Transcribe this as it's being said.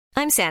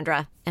I'm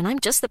Sandra, and I'm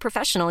just the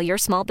professional your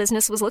small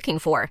business was looking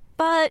for.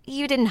 But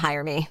you didn't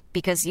hire me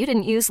because you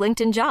didn't use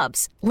LinkedIn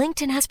Jobs.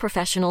 LinkedIn has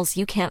professionals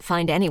you can't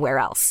find anywhere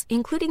else,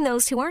 including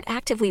those who aren't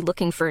actively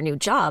looking for a new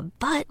job,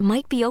 but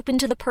might be open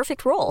to the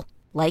perfect role,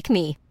 like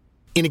me.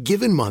 In a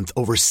given month,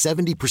 over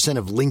 70%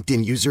 of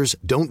LinkedIn users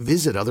don't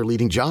visit other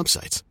leading job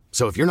sites.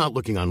 So if you're not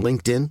looking on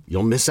LinkedIn,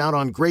 you'll miss out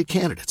on great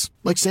candidates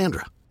like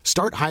Sandra.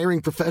 Start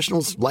hiring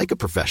professionals like a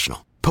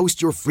professional.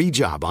 Post your free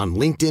job on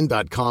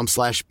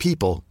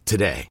linkedin.com/people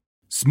today.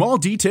 Small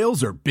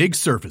details are big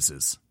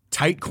surfaces.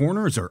 Tight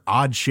corners are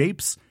odd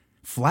shapes.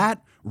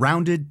 Flat,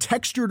 rounded,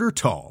 textured, or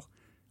tall.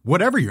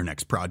 Whatever your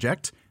next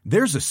project,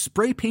 there's a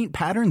spray paint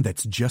pattern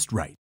that's just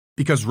right.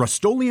 Because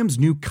Rust-Oleum's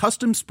new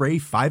Custom Spray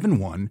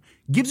 5-in-1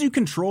 gives you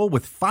control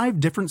with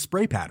 5 different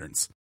spray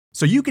patterns.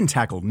 So you can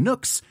tackle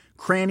nooks,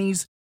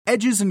 crannies,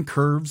 edges, and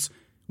curves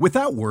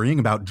without worrying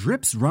about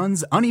drips,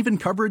 runs, uneven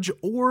coverage,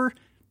 or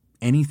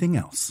anything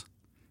else.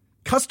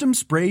 Custom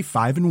Spray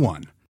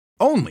 5-in-1.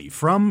 Only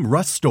from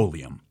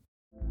Rust-Oleum.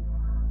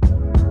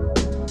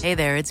 Hey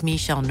there, it's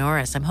Michelle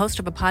Norris. I'm host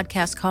of a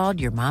podcast called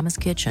Your Mama's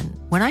Kitchen.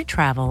 When I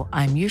travel,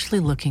 I'm usually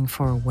looking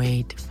for a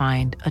way to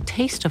find a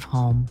taste of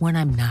home when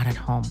I'm not at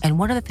home. And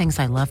one of the things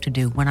I love to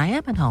do when I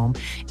am at home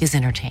is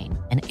entertain.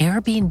 And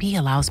Airbnb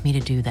allows me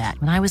to do that.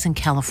 When I was in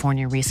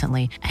California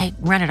recently, I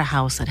rented a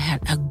house that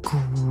had a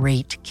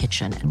great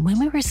kitchen. And when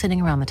we were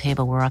sitting around the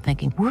table, we were all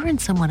thinking, we're in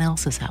someone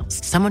else's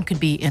house. Someone could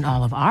be in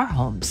all of our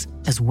homes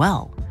as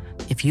well.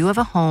 If you have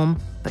a home,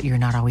 but you're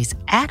not always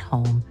at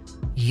home,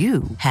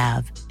 you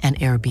have an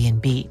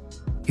Airbnb.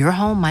 Your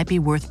home might be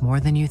worth more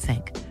than you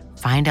think.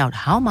 Find out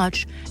how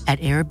much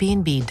at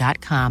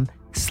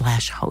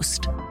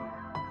airbnb.com/host.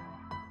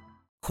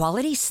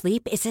 Quality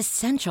sleep is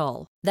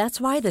essential.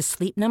 That's why the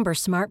Sleep Number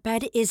Smart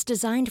Bed is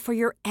designed for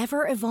your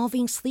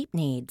ever-evolving sleep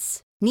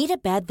needs. Need a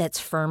bed that's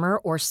firmer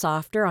or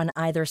softer on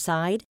either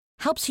side?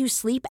 Helps you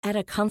sleep at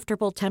a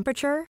comfortable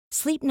temperature?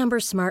 Sleep Number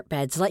Smart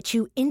Beds let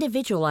you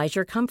individualize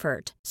your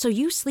comfort, so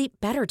you sleep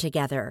better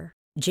together.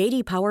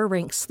 J.D. Power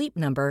ranks Sleep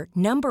Number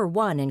number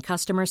 1 in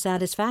customer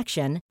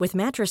satisfaction with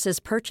mattresses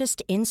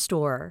purchased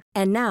in-store.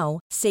 And now,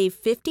 save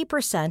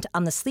 50%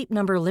 on the Sleep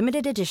Number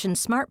Limited Edition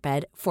Smart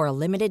Bed for a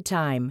limited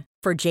time.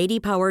 For J.D.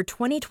 Power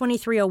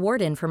 2023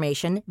 award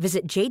information,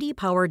 visit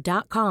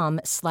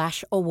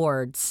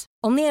jdpower.com/awards.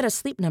 Only at a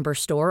Sleep Number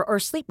store or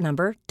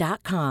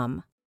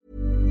sleepnumber.com.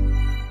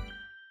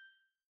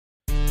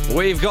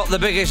 We've got the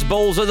biggest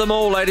balls of them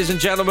all, ladies and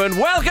gentlemen.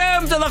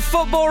 Welcome to the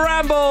Football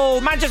Ramble.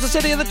 Manchester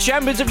City are the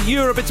champions of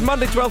Europe. It's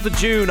Monday, 12th of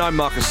June. I'm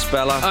Marcus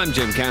Speller. I'm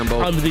Jim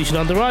Campbell. I'm Vishnu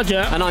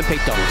Nandaraja. And I'm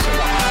Pete Donaldson.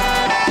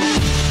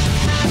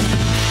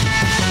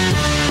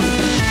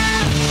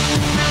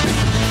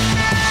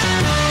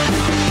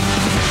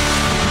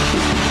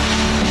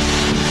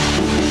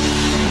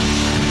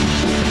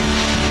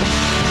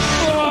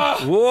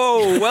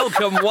 Whoa,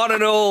 welcome one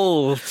and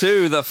all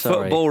to the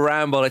Football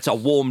Ramble. It's a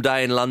warm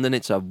day in London.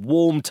 It's a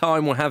warm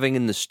time we're having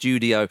in the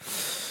studio.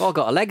 Well,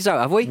 got our legs out,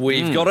 have we?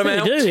 We've got them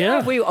out. We do,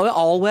 yeah. We're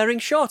all wearing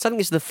shorts. I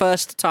think it's the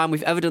first time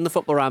we've ever done the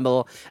Football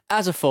Ramble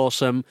as a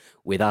foursome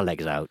with our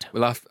legs out.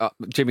 Well,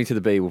 Jimmy to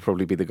the B will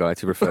probably be the guy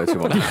to refer to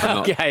on that. I'm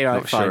not, Okay, right,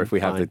 not fine, sure if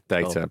we have the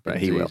fine. data, but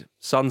he Indeed. will.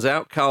 Sun's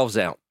out, calves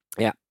out.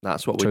 Yeah.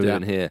 That's what we're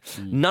doing here.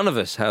 None of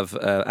us have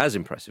as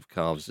impressive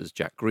calves as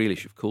Jack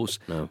Grealish, of course,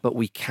 but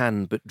we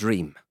can but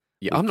dream.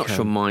 Yeah, I'm not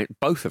sure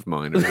both of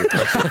mine are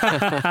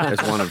as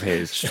one of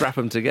his. Strap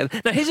them together.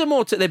 Now, his are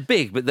more, they're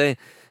big, but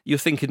you're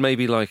thinking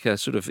maybe like a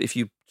sort of, if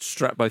you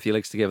strap both your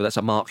legs together, that's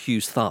a Mark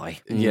Hughes thigh.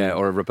 Yeah,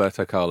 or a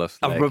Roberto Carlos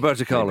leg,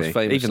 Roberto Carlos, maybe.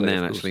 famously. Even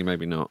then, actually,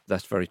 maybe not.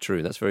 That's very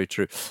true. That's very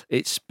true.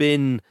 It's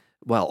been,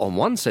 well, on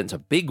one sense, a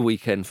big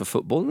weekend for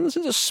football, and this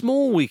is a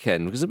small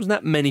weekend because there wasn't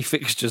that many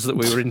fixtures that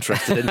we were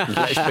interested in,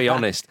 let's be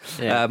honest.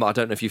 Yeah. I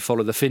don't know if you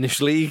follow the Finnish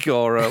League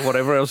or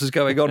whatever else is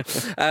going on.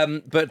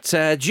 But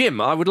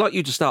Jim, I would like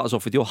you to start us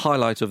off with your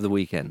highlight of the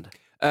weekend.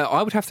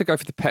 I would have to go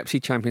for the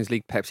Pepsi Champions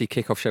League Pepsi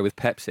kickoff show with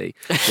Pepsi,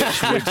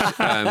 which would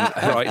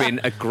have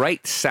been a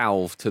great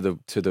salve to the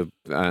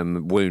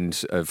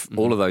wounds of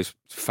all of those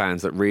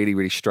fans that really,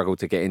 really struggled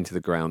to get into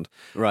the ground.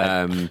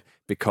 Right.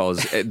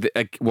 Because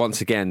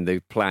once again,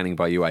 the planning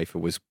by UEFA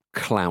was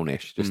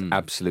clownish, just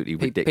absolutely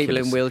ridiculous. People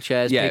in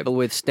wheelchairs, people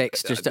with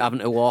sticks, just having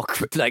to walk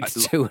like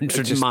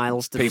 200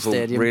 miles to the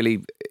stadium. People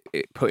really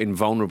put in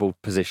vulnerable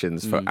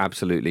positions for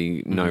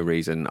absolutely no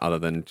reason other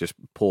than just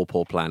poor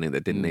planning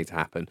that didn't need to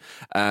happen.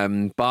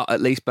 But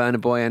at least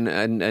Burna Boy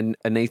and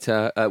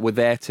Anita were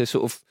there to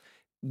sort of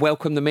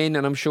welcome them in,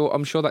 and I'm sure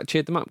that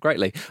cheered them up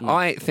greatly.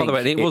 I think,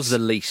 by the way, it was the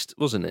least,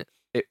 wasn't it?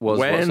 It was.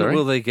 When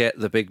will they get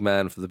the big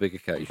man for the big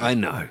occasion? I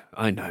know,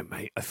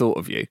 mate. I thought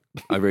of you.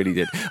 I really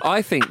did.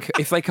 I think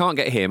if they can't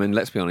get him, and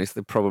let's be honest,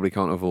 they probably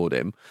can't afford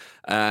him,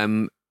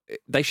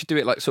 they should do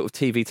it like sort of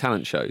TV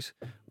talent shows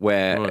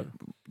where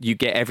you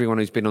get everyone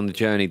who's been on the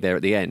journey there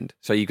at the end.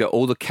 So you got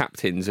all the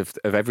captains of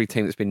every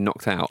team that's been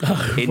knocked out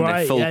in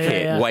their full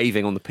kit,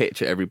 waving on the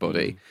pitch at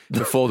everybody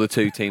before the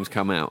two teams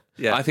come out.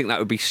 Yeah. I think that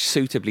would be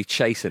suitably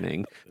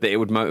chastening, that it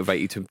would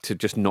motivate you to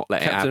just not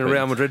let it happen. Captain of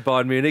Real Madrid,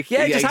 Bayern Munich.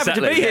 Yeah, just happy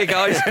to be here,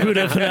 guys.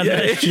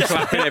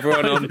 Clapping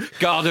everyone on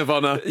guard of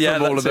honour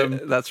from all of them.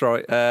 That's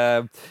right.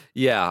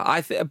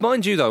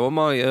 Mind you, though, on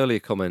my earlier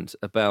comment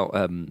about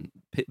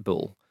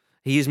Pitbull,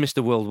 he is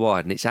Mr.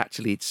 Worldwide, and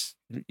it's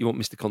you want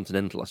Mr.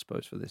 Continental, I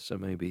suppose, for this, so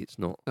maybe it's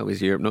not. Oh,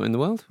 is Europe not in the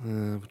world?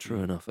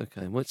 True enough.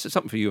 Okay. Well, it's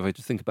something for you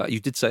to think about. You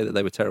did say that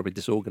they were terribly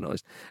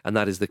disorganised, and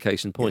that is the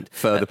case in point. Yeah,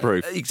 further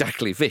proof.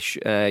 Exactly. Vish,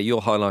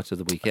 your highlight of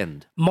the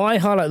weekend. My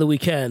highlight of the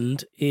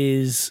weekend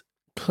is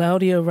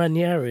Claudio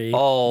Ranieri.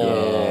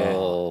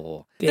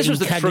 Oh. This was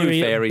the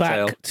true fairy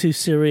tale. Back to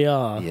Serie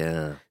A.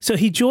 Yeah. So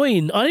he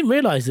joined, I didn't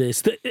realise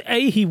this, that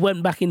A, he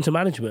went back into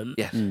management.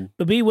 Yeah.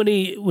 But B, when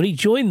he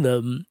joined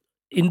them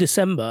in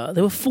December,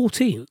 they were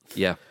 14th.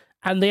 Yeah.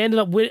 And they ended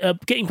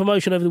up getting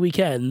promotion over the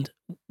weekend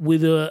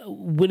with a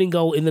winning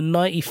goal in the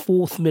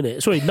 91st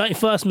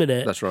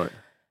minute. That's right.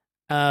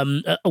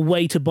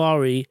 Away to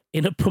Bari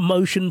in a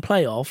promotion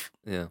playoff,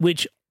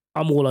 which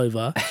I'm all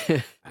over.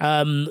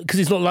 Because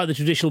it's not like the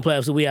traditional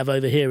playoffs that we have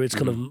over here. It's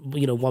kind of,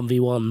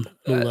 1v1.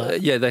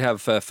 They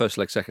have first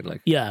leg, second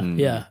leg. Yeah.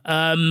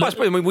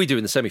 We do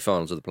in the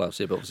semi-finals of the playoffs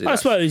here, but obviously I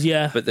suppose,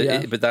 yeah. But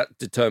that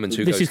determines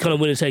who this goes. This is kind of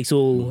winner takes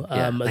all.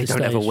 They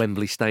don't have a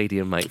Wembley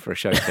Stadium, mate, for a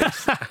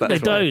showcase. They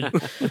don't.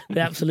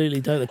 They absolutely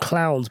don't. The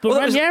clowns. But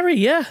Ranieri,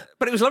 yeah.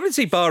 But it was lovely to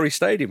see Bari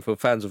Stadium for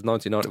fans of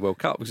 1990 World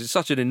Cup, because it's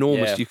such an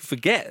enormous. You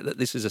forget that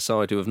this is a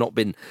side who have not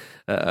been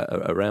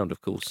around,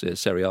 of course,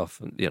 Serie A,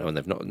 and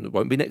they've not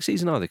won't be next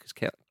season either, because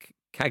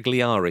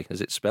Cagliari,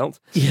 as it's spelt,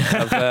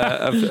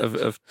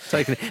 have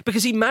taken it,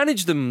 because he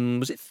managed them.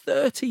 Was it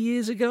 30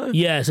 years ago?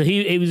 Yeah, so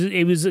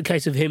it was a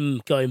case of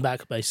him going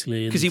back,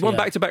 basically, because he won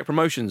back-to-back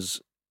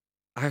promotions.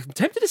 I'm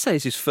tempted to say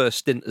it's his first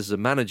stint as a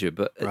manager,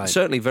 but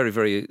certainly very,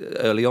 very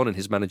early on in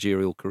his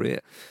managerial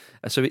career.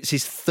 So it's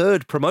his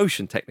third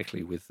promotion,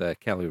 technically, with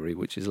Cagliari,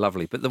 which is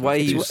lovely. But the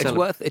way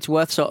it's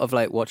worth sort of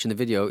like watching the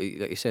video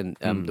that you sent,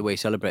 the way he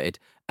celebrated.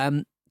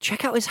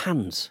 Check out his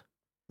hands.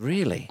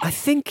 Really? I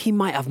think he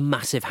might have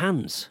massive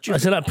hands.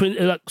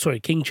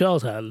 King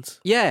Charles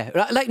hands? Yeah,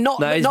 not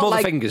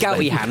like fingers,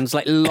 gowy hands,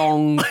 like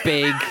long,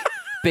 big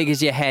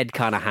as your head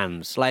kind of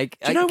hands. Like,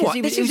 do you know what?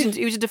 He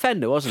was a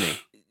defender, wasn't he?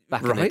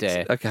 Back in the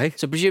day. Okay.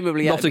 So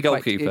presumably... Not a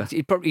goalkeeper.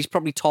 He's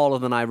probably taller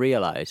than I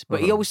realised, but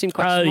he always seemed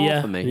quite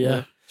small for me.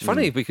 Yeah. It's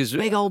funny because...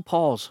 Big old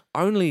paws.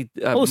 Only...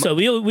 also,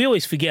 we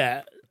always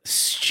forget...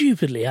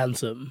 Stupidly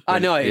handsome. I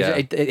know.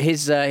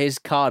 His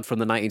card from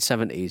the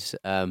 1970s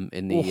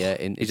in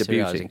Serie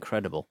A is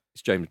incredible.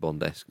 It's James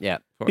Bond-esque. Yeah.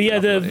 But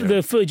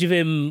the footage of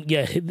him,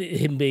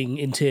 him being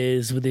in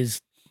tears with his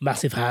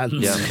massive hands.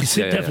 It's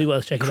definitely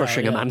worth checking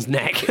Crushing out. a man's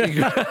neck.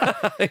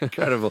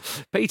 Incredible.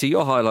 Peter,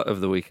 your highlight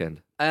of the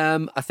weekend?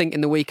 I think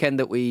in the weekend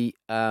that we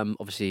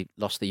obviously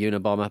lost the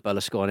Unabomber,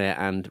 Berlusconi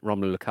and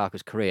Romelu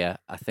Lukaku's career,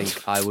 I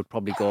think I would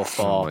probably go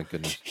for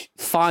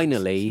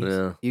finally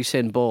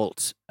Usain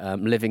Bolt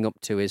living up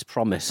to his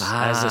promise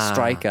as a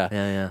striker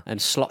and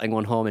slotting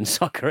one home in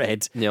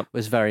Soccerhead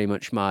was very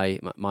much my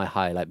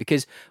highlight,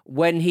 because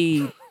when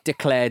he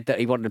declared that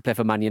he wanted to play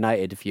for Man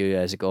United a few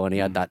years ago and he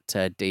had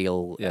that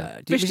deal.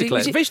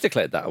 Vish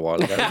declared that a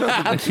while ago.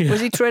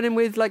 Was he training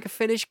with like a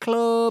Finnish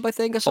club, I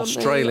think, or something?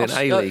 Australian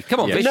A-League. Come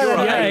on, Vish, you're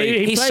right.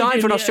 He signed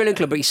for an Australian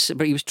club,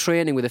 but he was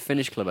training with a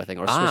Finnish club, I think,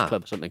 or a Swiss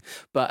club or something.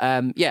 But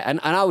and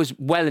I was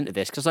well into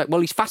this because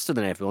he's faster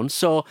than everyone,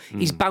 so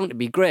he's bound to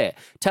be great.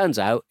 Turns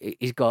out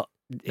he's got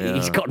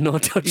no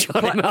touch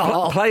on him at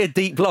all. Play a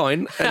deep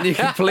line and you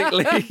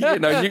completely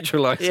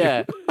neutralise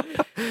him.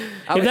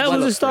 If that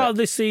was the start of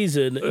this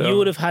season, you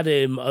would have had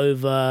him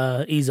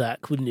over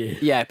Isak, wouldn't you?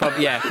 Yeah,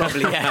 probably.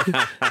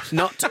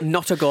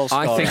 Not a goal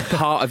scorer. I think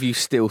part of you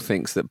still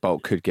thinks that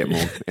Bolt could get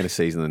more in a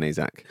season than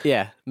Isak.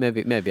 Yeah,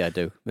 maybe I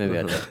do. Maybe.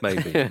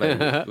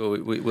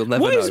 We'll never know.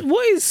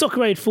 What is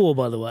Soccerade for,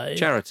 by the way?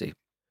 Charity.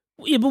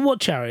 Yeah, but what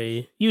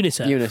charity?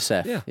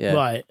 UNICEF. Yeah.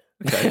 Right.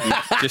 Okay,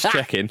 just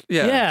checking.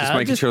 Yeah. Just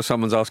making sure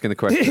someone's asking the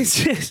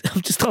questions.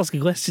 I'm just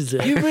asking questions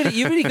here. You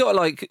really got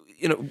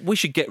we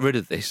should get rid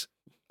of this.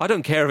 I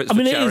don't care if it's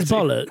for charity. It is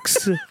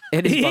bollocks.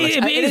 It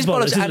is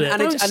bollocks, isn't it?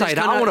 Don't say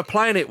that. I want to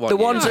play in it one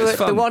year.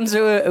 The ones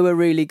who are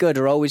really good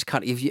are always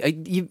kind of...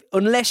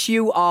 unless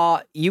you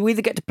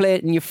either get to play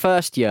it in your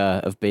first year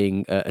of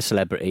being a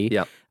celebrity...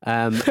 Yeah.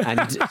 And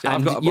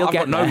I've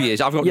got no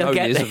years of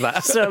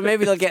that. So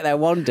maybe they'll get there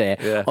one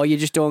day, or you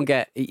just don't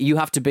get. You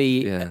have to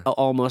be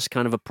almost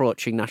kind of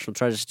approaching national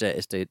treasure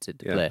status to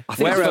play.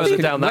 Where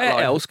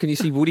else can you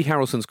see Woody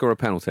Harrelson score a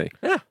penalty?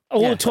 Yeah.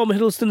 Or Tom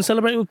Hiddleston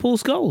celebrating with Paul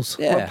Scholes.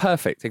 Yeah, well,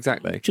 perfect,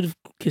 exactly. Should have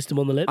kissed him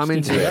on the lips. I'm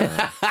into it.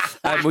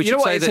 You know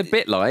what it's a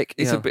bit like?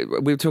 It's a bit.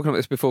 We were talking about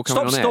this before coming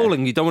on air. Stop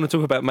stalling. You don't want to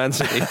talk about Man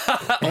City.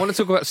 I want to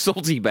talk about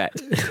Salty Bet.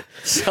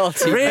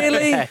 Salty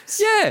Really? Bet.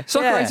 Yeah,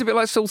 Soccer Aid's a bit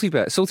like Salty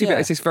Bet. Salty Bet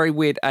is this very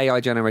weird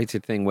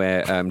AI-generated thing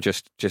where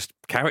just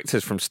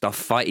characters from stuff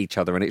fight each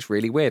other, and it's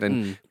really weird.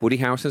 And Woody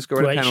Harrelson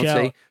scored a penalty.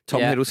 Shout.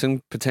 Tom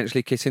Hiddleston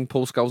potentially kissing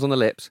Paul Scholes on the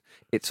lips.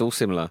 It's all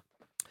similar.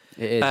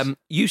 It is.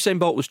 Usain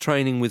Bolt was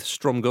training with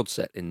Strom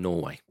Godset in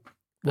Norway.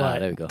 Right.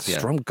 There we go.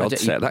 Strom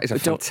Godset. That is a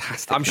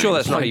fantastic I'm sure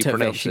that's not how you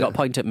pronounce it. You got to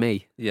point at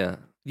me. Yeah.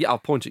 Yeah, I'll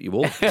point at you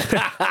all. Quite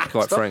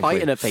Stop frankly.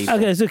 pointing at people.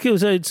 Okay, so cool.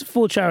 So it's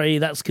for charity.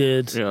 That's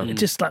good. Yeah.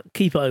 Just like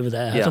keep it over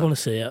there. I Yeah. don't want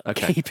to see it.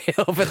 Okay. Keep it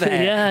over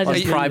there. Yeah, on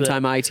just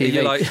primetime Are you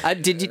ITV.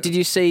 like- Did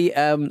you see?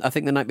 I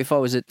think the night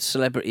before was it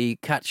Celebrity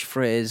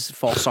Catchphrase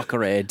for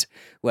Soccer Aid,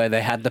 where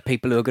they had the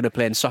people who were going to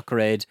play in Soccer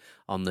Aid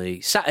on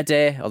the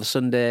Saturday or the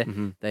Sunday.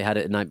 They had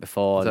it the night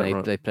before, Is and that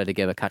right? they played a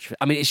game of catchphrase.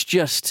 I mean, it's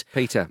just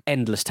Peter.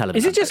 endless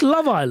television. Is it just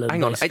Love Island?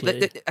 Hang on.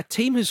 basically? A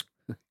team has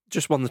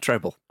just won the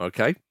treble,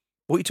 okay?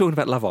 What are you talking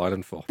about Love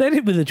Island for? They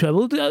did with the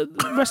treble. The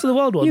rest of the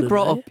world won. You didn't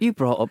brought they?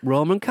 up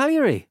Roman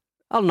Cagliari.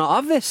 I'll not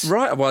have this.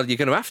 Right, well, you're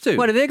going to have to.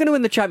 When are they going to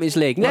win the Champions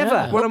League? Never.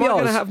 Yeah. Well, Up am I going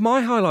to yours. have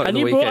my highlight And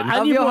of the you brought weekend?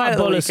 and you your brought highlight of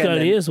the weekend,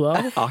 Berlusconi then. as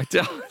well. I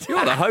don't.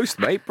 You're the host,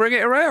 mate. Bring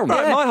it around.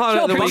 Right, my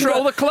highlight of the weekend.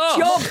 Control the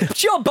class.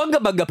 It's your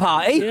bunga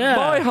party. Yeah.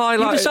 My You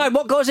highlight. decide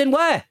what goes in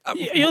where.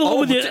 You're the one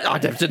with your. I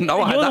didn't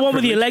know I had You're that the one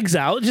with your privilege. legs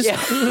out. Just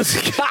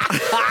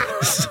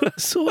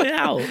sort it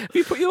out. Have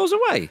you put yours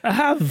away? I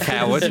have.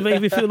 Coward. It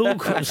made me feel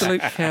awkward.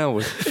 Absolute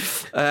coward.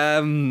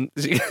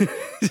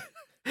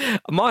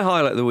 My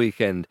highlight of the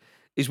weekend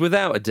is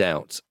without a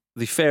doubt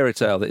the fairy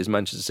tale that is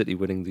Manchester City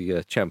winning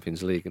the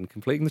Champions League and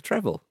completing the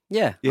treble.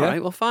 Yeah. Yeah. All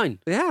right. Well, fine.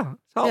 Yeah,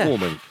 it's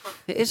heartwarming.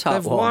 It is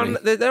They've won.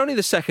 heartwarming. They're only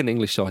the second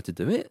English side to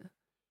do it.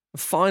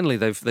 Finally,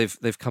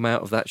 they've come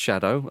out of that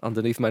shadow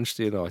underneath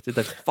Manchester United.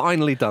 They've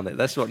finally done it.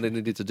 That's what they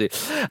needed to do.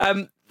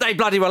 They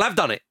bloody well have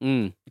done it.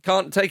 You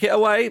can't take it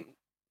away.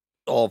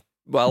 Or,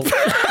 well...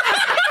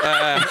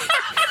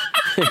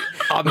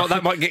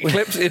 that might get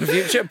clipped in the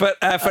future, but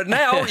for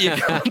now, you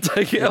can't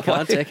take it away.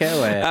 Can't take it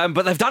away.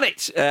 But they've done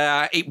it.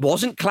 It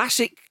wasn't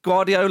classic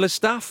Guardiola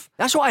stuff.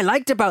 That's what I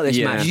liked about this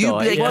match. They though.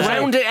 It was-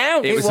 ground it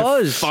out. It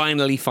was.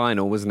 finally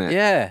final, wasn't it?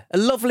 Yeah. A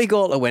lovely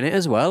goal to win it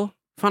as well.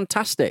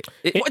 Fantastic.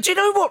 Do you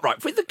know what,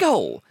 right? With the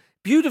goal,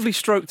 beautifully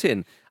stroked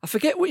in, I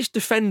forget which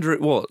defender it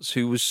was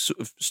who was sort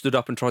of stood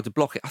up and tried to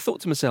block it. I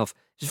thought to myself,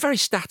 it's very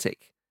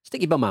static.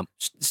 Stick your bum out.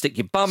 Stick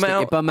your bum Stick your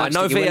out. bum out, I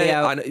know stick your willy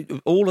VAR, out. I know,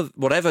 all of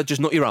whatever, just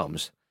not your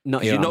arms.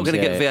 Not You're your not arms,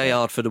 going to get yeah.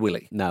 VAR'd for the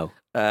willy. No.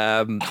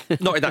 Not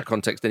in that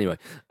context, anyway.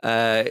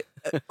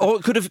 Or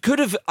could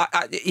have.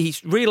 He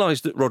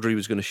realised that Rodri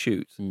was going to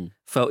shoot.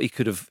 Felt he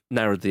could have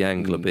narrowed the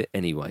angle a bit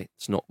anyway.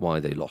 It's not why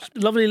they lost.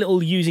 Lovely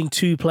little using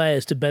two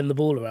players to bend the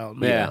ball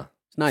around. Yeah.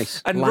 It's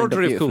nice. And Lined up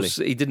Rodri, of beautifully. course,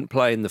 he didn't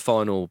play in the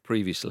final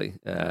previously,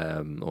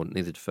 or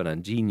neither did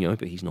Fernandinho,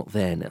 but he's not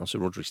there now. So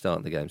Rodri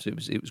started the game, so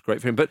it was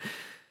great for him. But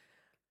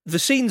the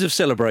scenes of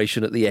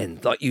celebration at the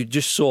end, like you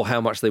just saw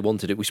how much they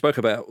wanted it. We spoke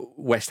about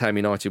West Ham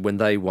United when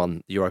they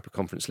won the Europa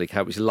Conference League,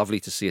 how it was lovely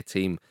to see a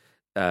team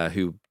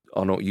who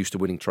are not used to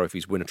winning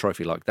trophies win a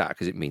trophy like that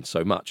because it means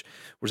so much.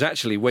 Whereas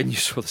actually, when you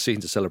saw the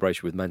scenes of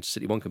celebration with Manchester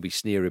City, one can be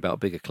sneery about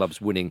bigger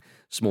clubs winning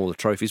smaller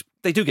trophies.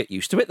 They do get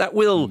used to it. That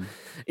will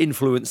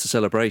influence the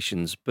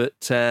celebrations. But,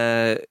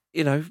 they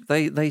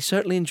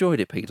certainly enjoyed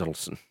it, Pete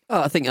Donaldson.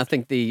 Oh, I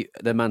think the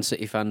Man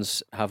City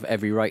fans have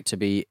every right to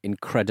be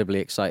incredibly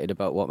excited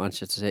about what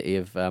Manchester City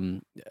have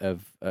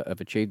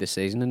achieved this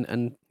season,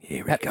 and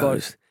Here Pep it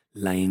goes,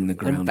 laying the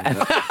ground.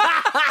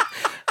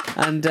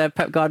 and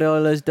Pep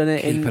Guardiola's done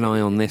it. Keep an eye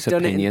on this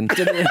opinion.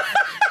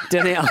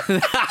 Done it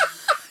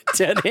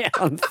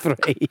on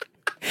three.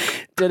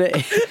 Done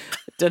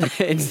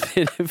it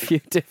in a few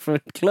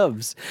different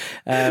clubs,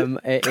 in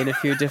a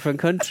few different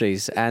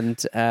countries,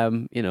 and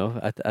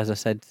as I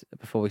said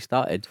before we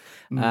started,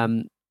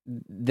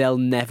 there'll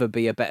never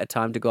be a better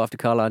time to go after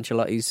Carlo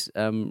Ancelotti's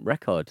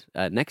record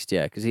next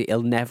year because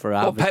he'll never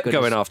have. Pep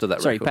going after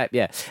that Sorry, record. Pep.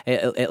 Yeah,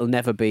 it'll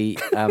never be.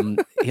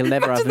 He'll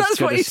never have as That's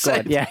good what a he squad.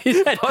 said. Yeah,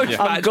 he said,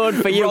 I'm good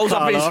for you, Rolls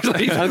Carlo. up his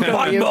sleeves. I'm good for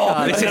One you, more.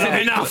 Carlo. This isn't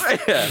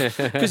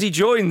enough. Because he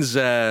joins.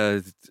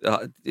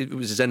 It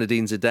was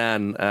Zinedine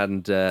Zidane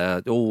and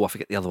I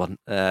forget the other one.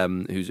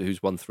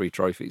 Who's won 3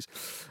 trophies.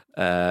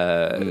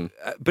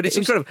 But it's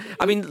incredible.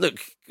 I mean, look,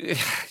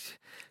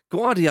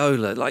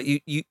 Guardiola. Like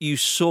you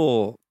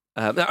saw.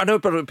 I know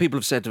people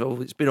have said,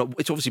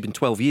 it's obviously been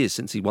 12 years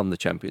since he won the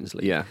Champions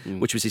League,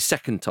 which was his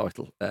second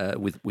title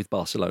with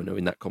Barcelona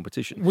in that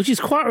competition. Which is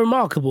quite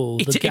remarkable.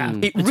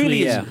 It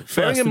really is.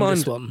 Bearing in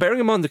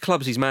mind the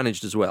clubs he's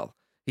managed as well.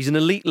 He's an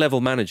elite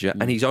level manager,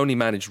 and he's only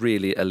managed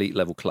really elite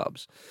level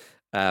clubs.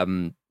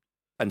 And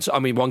so, I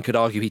mean, one could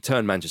argue he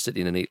turned Manchester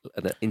City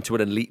into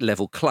an elite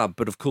level club,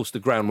 but of course the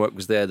groundwork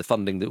was there, the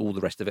funding, all the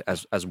rest of it,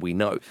 as we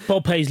know.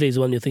 Bob Paisley is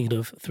the one you're thinking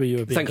of. 3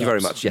 European Thank you Cups.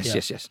 very much.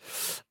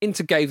 Yes.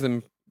 Inter gave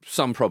them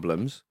some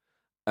problems.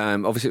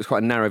 Obviously, it was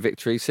quite a narrow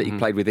victory. City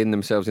played within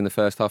themselves in the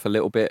first half a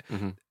little bit.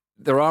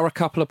 there are a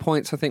couple of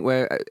points, I think,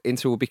 where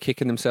Inter will be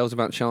kicking themselves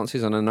about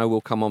chances, and I know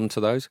we'll come on to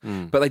those.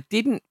 But they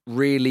didn't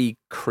really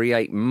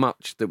create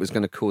much that was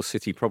going to cause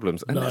City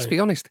problems. And let's be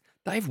honest,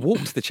 they've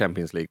walked the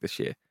Champions League this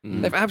year.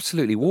 They've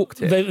absolutely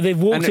walked it. They've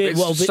walked it.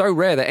 It's so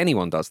rare that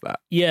anyone does that.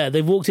 Yeah,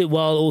 they've walked it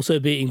while also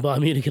beating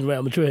Bayern Munich and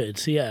Real Madrid.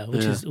 So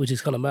which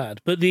is kind of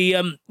mad. But the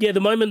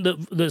moment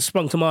that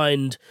sprung to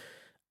mind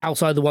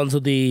outside the ones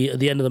at the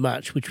end of the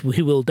match, which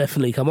we will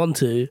definitely come on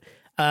to,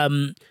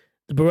 the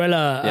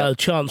Barella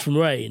chance from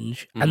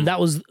range, and that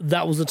was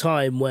the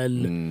time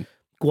when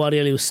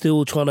Guardiola was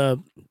still trying to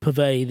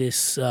purvey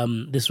this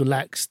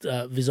relaxed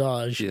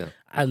visage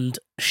and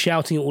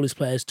shouting at all his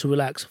players to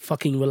relax,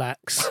 fucking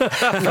relax,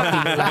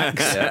 fucking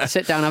relax. Yeah.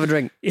 Sit down, have a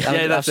drink,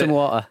 have some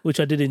water, which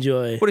I did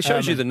enjoy. Well, it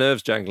shows you the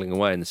nerves jangling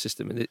away in the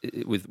system.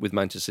 With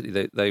Manchester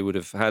City, they would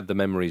have had the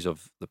memories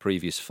of the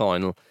previous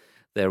final.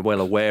 They're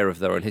well aware of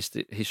their own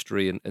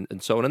history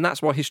and so on, and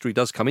that's why history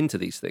does come into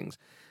these things.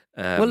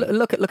 Well,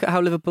 look at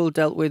how Liverpool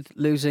dealt with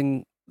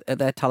losing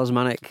their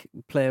talismanic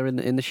player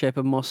in the shape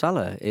of Mo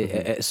Salah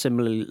at a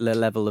similar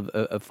level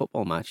of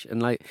football match,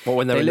 and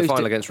when they're in the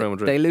final against Real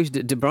Madrid, they lose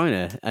De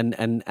Bruyne,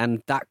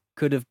 and that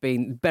could have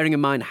been, bearing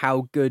in mind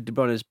how good De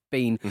Bruyne has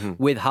been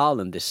with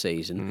Haaland this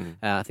season.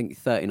 I think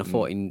 13 or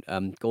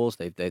 14 goals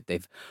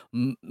they've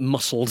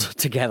muscled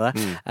together.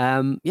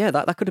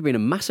 That could have been a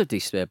massive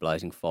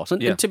destabilising force.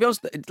 And to be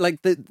honest,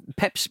 the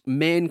Pep's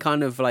main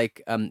kind of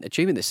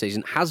achievement this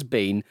season has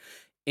been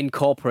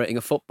incorporating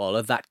a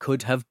footballer that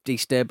could have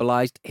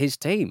destabilised his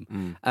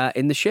team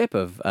in the shape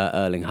of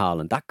Erling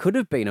Haaland. That could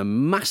have been a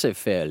massive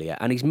failure,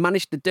 and he's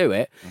managed to do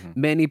it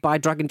mainly by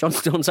dragging John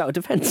Stones out of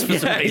defence.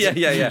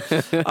 Yeah.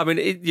 I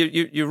mean,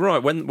 you're right.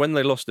 When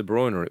they lost De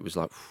Bruyne, it was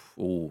like,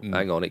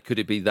 hang on, could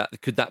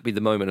that be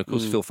the moment? Of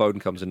course, Phil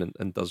Foden comes in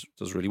and does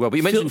really well. But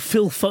you mentioned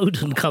Phil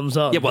Foden comes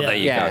on. Yeah, well, there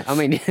you go. I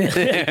mean,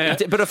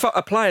 but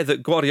a player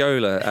that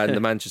Guardiola and the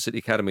Manchester City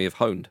Academy have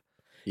honed.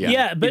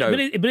 But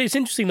it's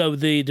interesting though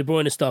with the De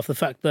Bruyne stuff, the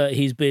fact that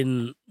he's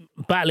been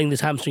battling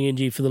this hamstring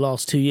injury for the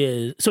last 2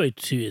 years,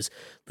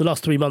 the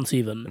last 3 months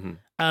even.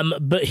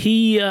 But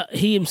he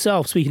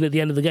himself, speaking at the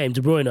end of the game,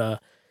 De Bruyne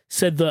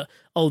said that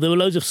there were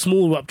loads of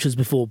small ruptures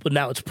before, but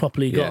now it's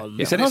properly gone.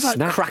 He said it's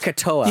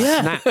Krakatoa.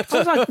 Yeah, I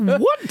was like,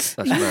 what?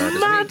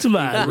 That's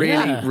mad,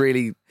 man.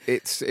 Really,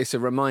 it's a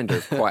reminder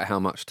of quite how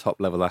much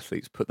top-level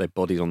athletes put their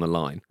bodies on the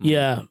line.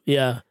 Yeah.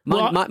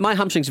 My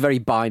hamstring's very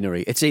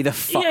binary. It's either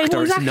fucked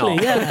or it's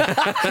not. Yeah.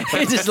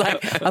 It's just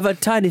like, I've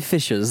had tiny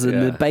fissures in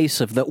the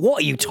base of the...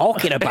 What are you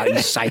talking about, you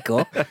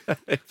psycho?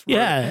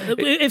 Yeah.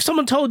 If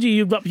someone told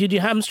you ruptured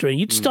your hamstring,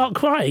 you'd start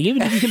crying,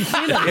 even if you can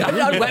feel it.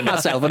 I'd wet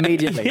myself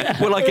immediately.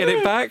 Yeah. Will I get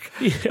it back?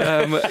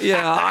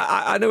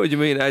 I know what you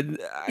mean.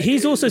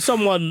 He's also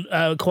someone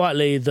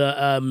quietly that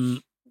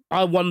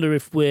I wonder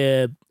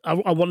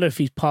if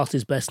he's past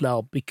his best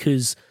now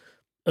because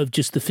of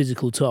just the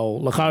physical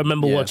toll. Like I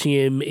remember watching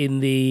him in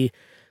the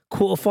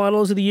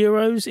quarterfinals of the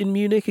Euros in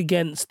Munich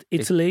against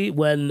Italy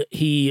when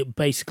he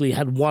basically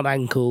had one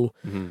ankle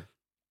and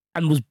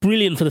was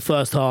brilliant for the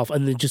first half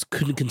and then just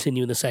couldn't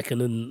continue in the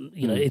second, and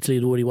Italy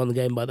had already won the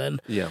game by then.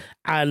 Yeah.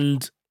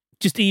 And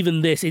just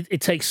even this, it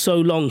takes so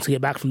long to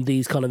get back from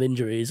these kind of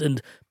injuries.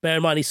 And bear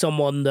in mind, he's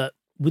someone that,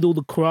 with all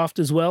the craft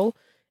as well,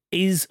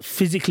 is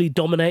physically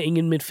dominating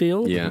in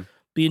midfield. Yeah.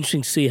 Be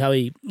interesting to see how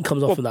he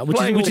comes off from that,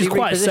 which is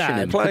quite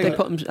sad. Could they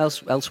put him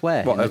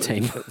elsewhere in the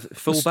team?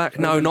 Fullback?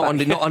 No, not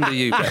under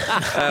you.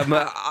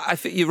 I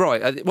think you're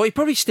right. Well, you'd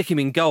probably stick him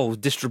in goal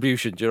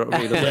distribution. Do you know what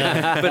I mean?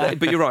 Yeah.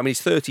 But you're right. I mean,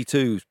 he's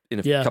 32 in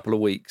a couple of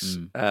weeks.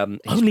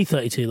 Only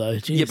 32 though.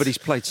 Jeez. Yeah, but he's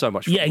played so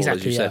much football,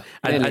 exactly, as you said.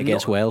 And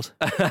against Wales.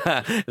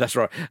 That's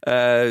right.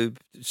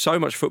 So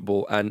much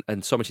football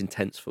and so much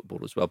intense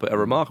football as well. But a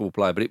remarkable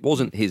player. But it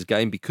wasn't his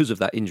game because of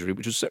that injury,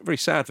 which was very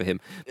sad for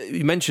him.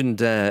 You mentioned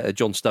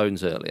John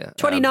Stones earlier.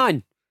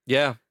 29.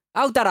 Yeah.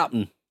 How'd that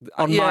happen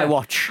on my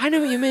watch? I know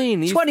what you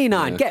mean.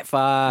 29. Get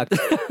fucked.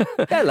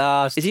 Get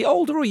lost. Is he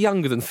older or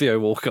younger than Theo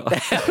Walcott?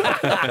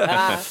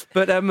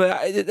 But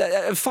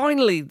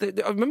finally,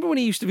 I remember when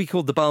he used to be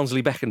called the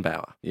Barnsley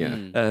Beckenbauer.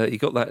 Yeah. He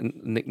got that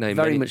nickname.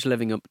 Very much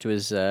living up to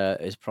his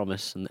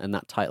promise and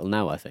that title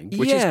now, I think.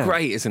 Which is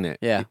great, isn't it?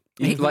 Yeah.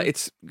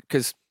 It's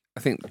because I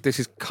think this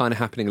is kind of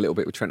happening a little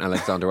bit with Trent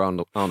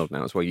Alexander-Arnold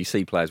now as well. You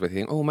see players where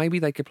you think, maybe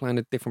they could play in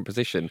a different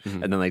position,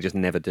 and then they just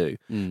never do.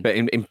 But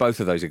in both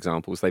of those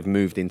examples, they've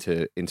moved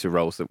into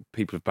roles that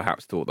people have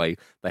perhaps thought they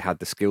had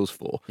the skills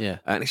for. Yeah.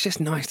 And it's just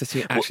nice to see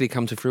it actually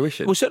come to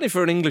fruition. Well, certainly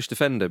for an English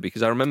defender,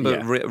 because I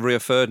remember Rio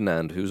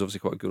Ferdinand, who was obviously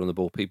quite good on the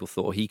ball, people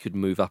thought he could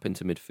move up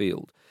into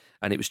midfield.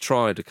 And it was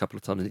tried a couple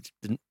of times, and it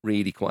didn't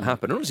really quite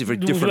happen. And obviously, very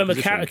different. Remember,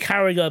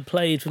 Carragher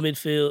played for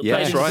midfield. Yeah,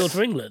 played that's midfield right.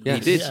 for England. Yeah, he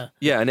did.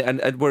 Yeah,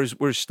 and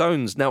whereas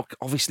Stones now,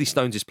 obviously,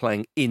 Stones is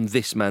playing in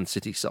this Man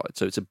City side,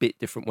 so it's a bit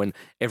different when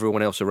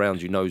everyone else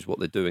around you knows what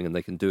they're doing and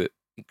they can do it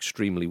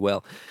extremely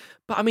well.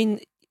 But I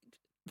mean,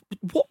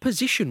 what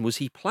position was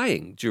he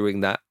playing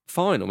during that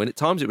final? I mean, at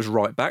times it was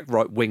right back,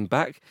 right wing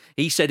back.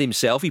 He said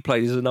himself he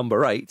played as a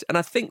number 8, and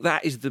I think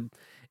that is the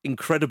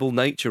incredible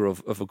nature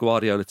of a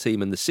Guardiola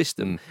team and the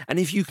system. And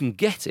if you can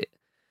get it,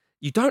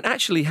 you don't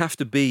actually have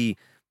to be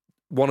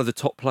one of the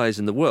top players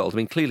in the world. I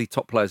mean, clearly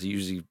top players are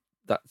usually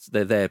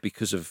they're there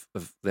because of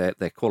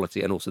their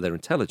quality and also their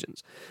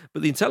intelligence.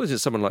 But the intelligence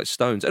of someone like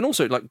Stones, and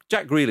also like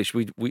Jack Grealish,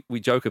 we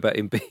joke about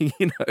him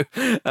being,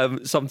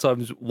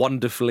 sometimes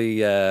wonderfully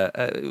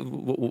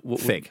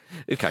thick.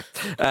 Okay,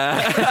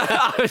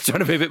 I was trying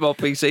to be a bit more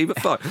PC, but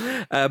fine.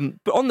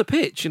 But on the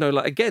pitch,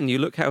 again, you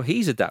look how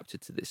he's adapted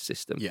to this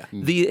system. Yeah,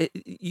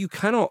 you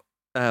cannot.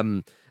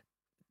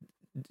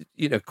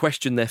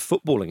 Question their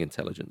footballing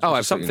intelligence. Oh,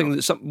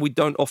 absolutely something we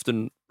don't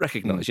often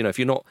recognise. If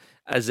you're not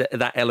as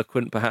that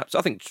eloquent, perhaps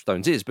I think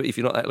Stones is, but if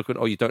you're not that eloquent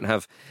or you don't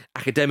have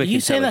academic,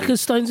 you say that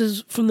because Stones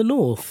is from the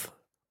north.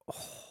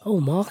 Oh,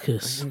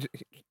 Marcus,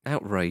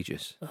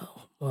 outrageous.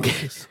 Oh,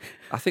 Marcus.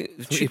 I think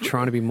you're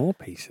trying to be more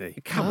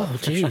PC. Come on,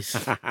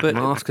 jeez. But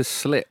Mask has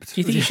slipped.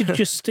 Do you think you should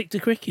just stick to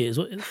cricket?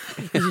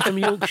 Because he's from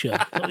Yorkshire.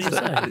 What do you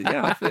say?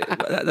 Yeah, I think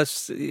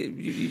that's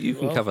you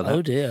can cover that.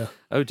 Oh dear.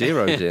 Oh dear.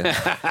 Oh dear.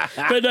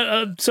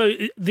 But so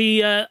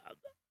the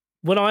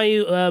when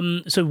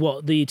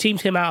the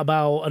teams came out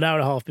about an hour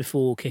and a half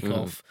before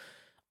kickoff.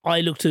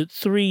 I looked at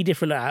 3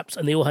 different apps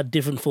and they all had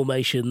different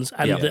formations,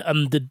 and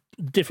the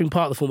differing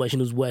part of the formation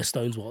was where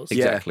Stones was.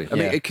 Exactly. I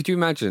mean, could you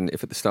imagine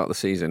if at the start of the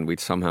season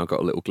we'd somehow got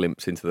a little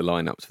glimpse into the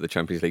lineups for the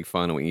Champions League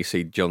final and you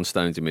see John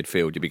Stones in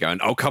midfield, you'd be going,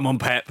 "Oh, come on,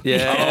 Pep!"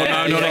 Yeah. Oh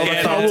no, not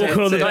again. Carl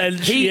Walker on the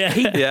bench.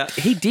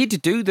 He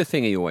did do the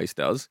thing he always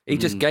does. He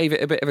just gave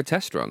it a bit of a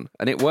test run,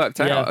 and it worked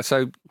out.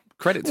 So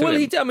credit to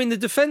him. Well, the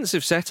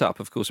defensive setup,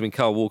 of course. I mean,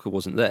 Carl Walker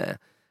wasn't there,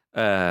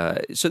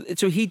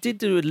 so he did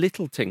do a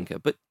little tinker,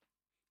 but.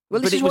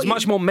 But it was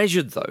much more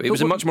measured, though. It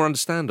was much more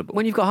understandable.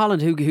 When you've got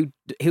Haaland,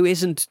 who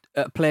isn't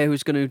a player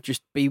who's going to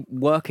just be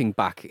working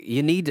back,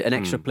 you need an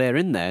extra player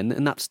in there,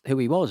 and that's who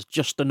he was,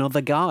 just another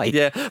guy.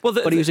 Yeah,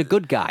 but he was a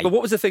good guy. But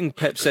what was the thing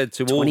Pep said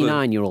to all the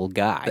 29-year-old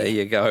guy? There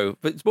you go.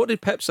 But what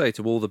did Pep say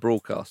to all the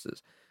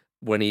broadcasters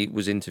when he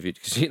was interviewed?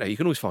 Because you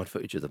can always find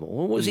footage of them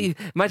all. What was he?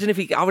 Imagine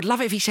I would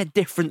love it if he said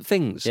different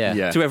things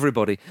to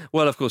everybody.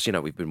 Well, of course,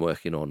 we've been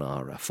working on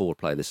our forward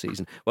play this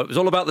season. Well, it was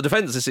all about the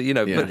defence this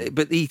season,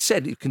 but he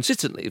said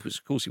consistently, which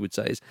of course he would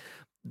say, is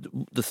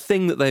the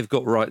thing that they've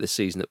got right this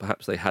season that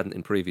perhaps they hadn't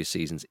in previous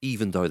seasons,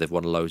 even though they've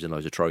won loads and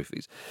loads of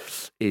trophies,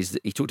 is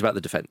that he talked about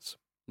the defence.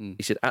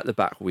 He said, at the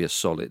back, we are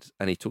solid.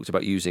 And he talked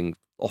about using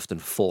often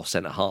 4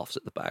 centre-halves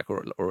at the back, or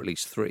at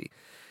least 3.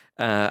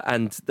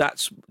 And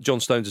John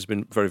Stones has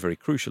been very, very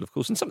crucial, of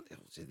course, and some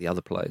of the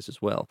other players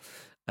as well.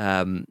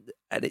 And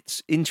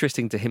it's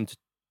interesting to him to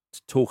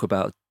talk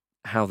about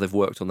how they've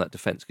worked on that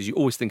defence, because you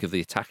always think of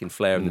the attacking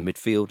flair in the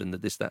midfield and the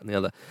this, that and the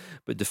other,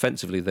 but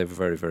defensively they were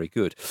very, very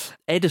good.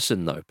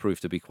 Ederson, though,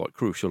 proved to be quite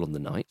crucial on the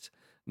night,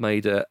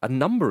 made a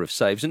number of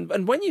saves.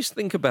 And when you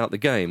think about the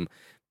game,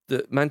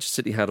 that Manchester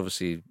City had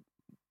obviously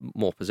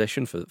more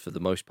possession for the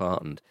most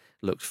part and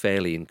looked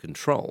fairly in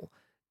control.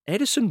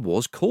 Ederson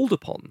was called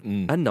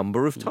upon a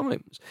number of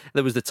times.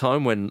 There was the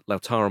time when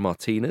Lautaro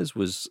Martinez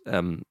was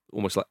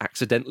almost like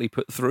accidentally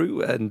put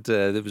through, and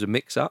there was a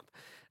mix-up,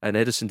 and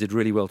Ederson did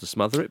really well to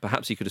smother it.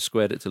 Perhaps he could have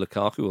squared it to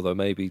Lukaku, although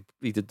maybe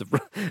he did the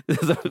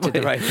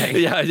right thing.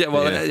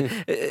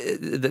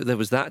 There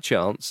was that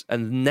chance,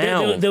 and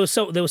now there was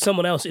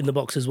someone else in the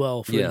box as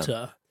well for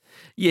Inter.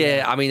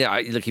 Yeah, I mean,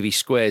 look, if he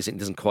squares it and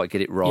doesn't quite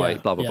get it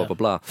right, blah blah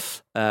blah.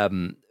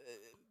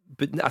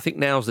 But I think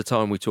now's the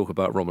time we talk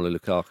about Romelu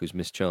Lukaku's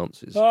missed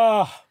chances.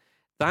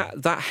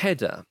 That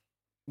header,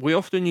 we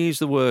often use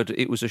the word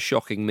it was a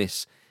shocking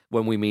miss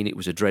when we mean it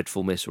was a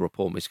dreadful miss or a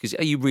poor miss, because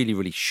are you really,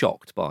 really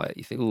shocked by it?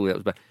 You think, oh, that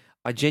was bad.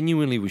 I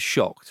genuinely was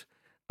shocked.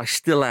 I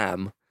still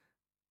am.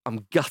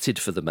 I'm gutted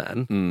for the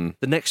man.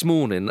 The next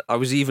morning, I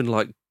was even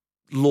like,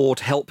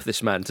 Lord help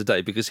this man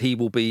today, because he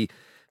will be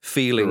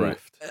feeling well,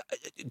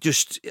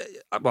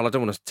 I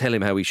don't want to tell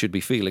him how he should be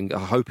feeling.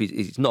 I hope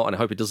he's not, and I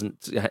hope it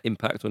doesn't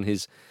impact on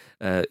his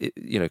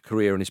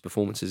career and his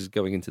performances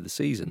going into the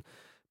season.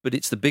 But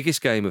it's the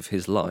biggest game of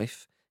his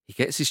life. He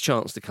gets his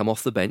chance to come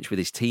off the bench with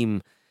his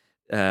team.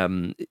 They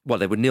were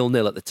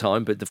 0-0 at the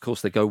time, but of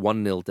course they go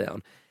 1-0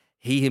 down.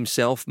 He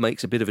himself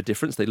makes a bit of a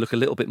difference. They look a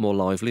little bit more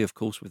lively, of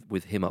course,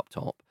 with him up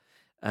top.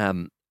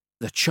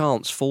 The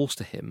chance falls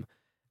to him,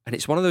 and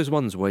it's one of those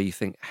ones where you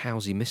think,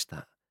 how's he missed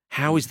that?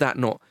 How is that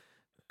not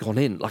gone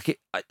in? Like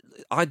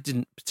I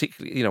didn't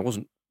particularly,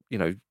 wasn't,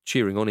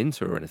 cheering on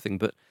Inter or anything,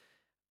 but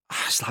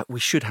it's like we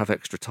should have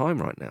extra time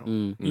right now.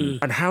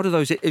 And how do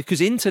those? Because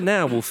Inter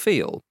now will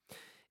feel,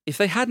 if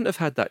they hadn't have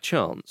had that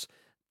chance,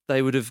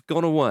 they would have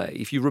gone away.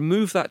 If you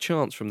remove that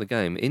chance from the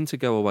game, Inter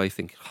go away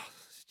thinking,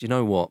 do you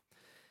know what?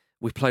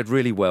 We played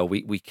really well.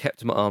 We kept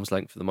them at arm's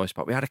length for the most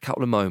part. We had a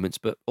couple of moments,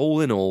 but all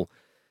in all,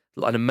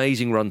 an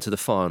amazing run to the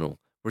final.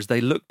 Whereas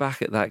they look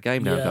back at that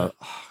game now and go,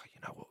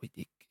 you know what?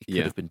 It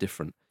could have been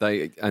different.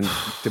 And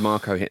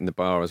DiMarco hitting the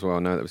bar as well. I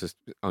know that was this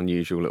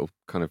unusual little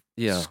kind of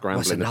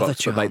scramble in the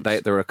box.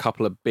 But there are a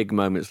couple of big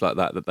moments like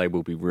that they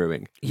will be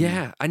ruining.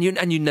 Yeah, and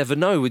you never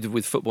know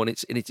with football. And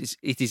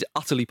it is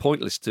utterly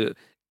pointless to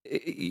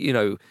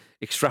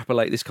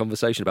extrapolate this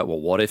conversation about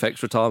what if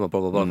extra time or blah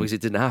blah blah because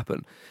it didn't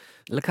happen.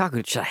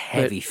 Lukaku just a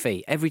heavy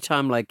feet every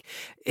time. Like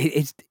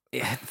it's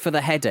for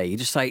the header, you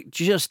just like,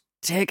 just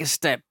take a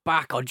step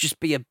back or just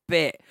be a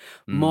bit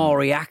more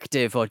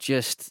reactive or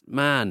just,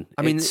 man,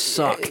 I mean, it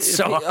sucked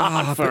so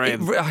hard for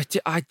him.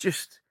 I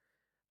just...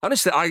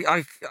 Honestly,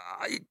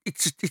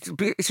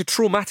 it's a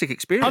traumatic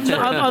experience.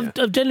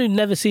 I've genuinely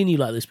never seen you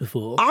like this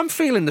before. I'm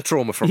feeling the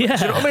trauma from it. Do you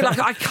know what I mean? Like,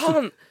 I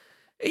can't...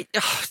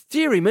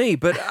 dearie me,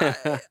 but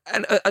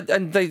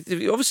and they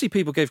obviously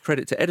people gave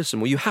credit to Ederson.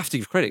 Well, you have to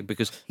give credit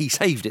because he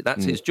saved it.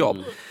 That's his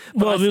job.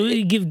 Well,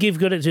 give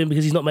credit to him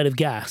because he's not made of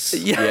gas.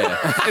 Yeah.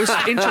 It was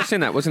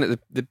interesting, that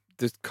wasn't it?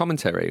 The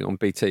commentary on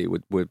BT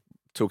were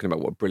talking about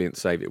what a brilliant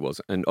save it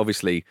was, and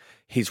obviously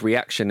his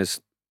reaction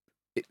is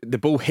the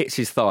ball hits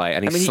his thigh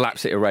and he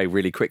slaps it away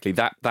really quickly.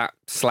 That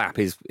slap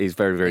is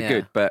very, very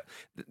good, but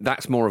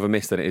that's more of a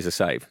miss than it is a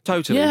save.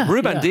 Totally.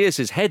 Ruben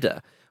Dias's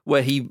header,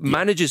 where he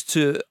manages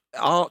to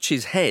arch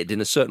his head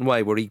in a certain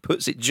way where he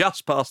puts it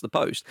just past the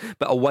post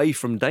but away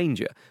from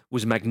danger,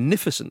 was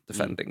magnificent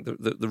defending.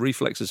 The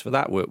reflexes for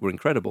that were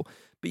incredible.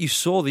 But you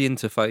saw the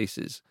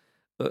interfaces,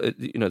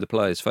 the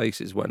players'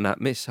 faces when that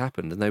miss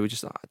happened, and they were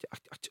just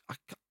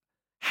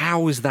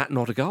how is that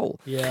not a goal?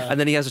 Yeah. And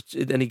then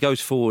he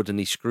goes forward and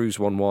he screws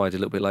one wide a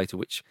little bit later,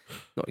 which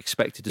not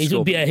expected to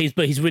score. Yeah,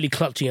 he's really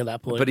clutching at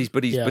that point.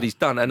 But he's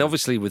done. And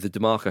obviously with the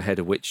DeMarco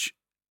header, which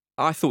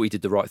I thought he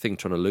did the right thing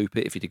trying to loop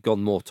it. If he'd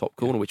gone more top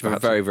corner, which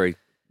perhaps very, very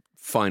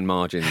fine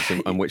margins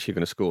on which you're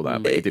going to score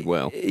that, but he did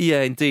well.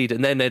 Yeah, indeed.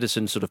 And then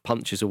Ederson sort of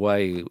punches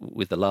away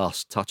with the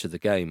last touch of the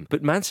game.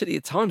 But Man City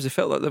at times, they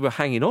felt like they were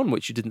hanging on,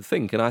 which you didn't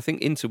think. And I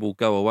think Inter will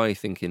go away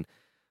thinking,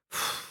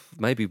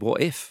 maybe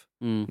what if?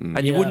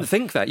 And you wouldn't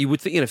think that. You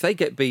would think, if they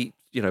get beat,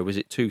 was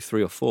it 2,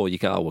 3 or 4? You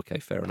go, okay,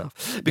 fair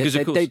enough. Because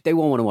of course they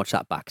won't want to watch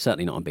that back.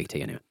 Certainly not on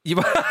BT anyway.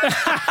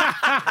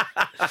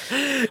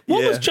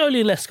 What was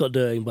Jolie Lescott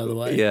doing, by the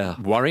way? Yeah,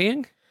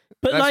 worrying.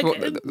 But that's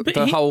like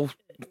the whole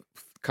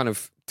kind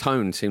of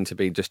tone seemed to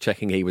be just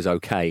checking he was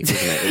okay, wasn't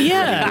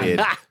it?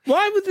 Really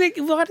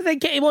why did they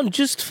get him on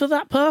just for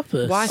that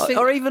purpose?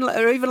 Or even like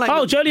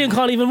Jolien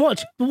can't even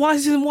watch. But why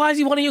is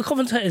he one of your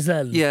commentators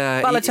then?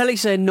 Yeah, Balotelli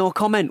saying no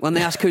comment when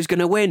they ask who's going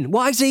to win.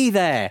 Why is he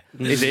there?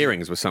 His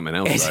earrings were something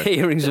else. His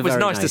earrings were It was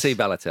very nice to see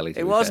Balotelli.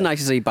 It was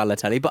nice to see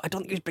Balotelli, but I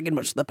don't think he's bringing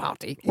much to the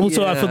party.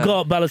 Also, I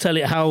forgot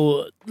Balotelli,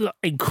 how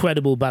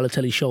incredible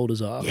Balotelli's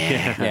shoulders are.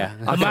 Yeah.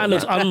 The man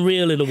looks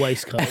unreal in a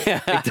waistcoat.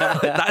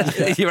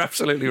 You're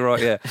absolutely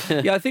right.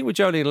 Yeah. I think with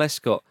Jolie and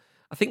Lescott,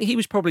 I think he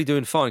was probably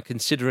doing fine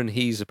considering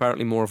he's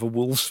apparently more of a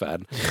Wolves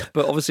fan,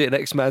 but obviously an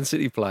ex-Man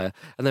City player.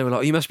 And they were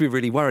like, you must be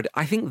really worried.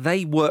 I think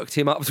they worked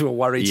him up to a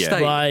worried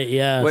state. Right,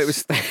 yeah. Well, it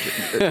was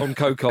on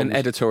Cocon. An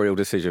editorial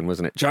decision,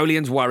 wasn't it?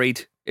 Jolien's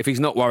worried. If he's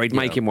not worried,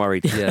 make him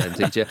worried. Yeah,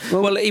 indeed, yeah.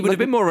 Well, he would have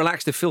been more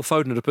relaxed if Phil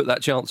Foden had put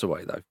that chance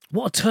away, though.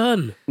 What a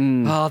turn.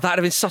 Oh, that would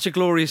have been such a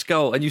glorious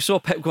goal. And you saw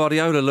Pep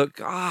Guardiola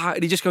look,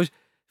 and he just goes,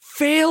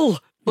 Phil!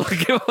 What was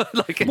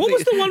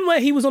the one where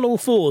he was on all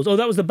fours? Oh,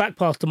 that was the back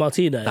pass to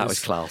Martinez. That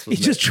was class, He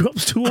just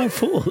drops to all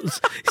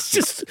fours. It's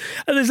just...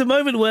 And there's a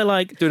moment where,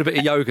 like... doing a bit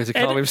of yoga to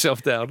calm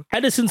himself down.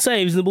 Ederson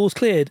saves and the ball's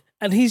cleared,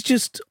 and he's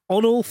just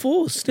on all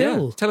fours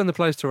still. Yeah, telling the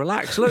players to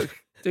relax. Look,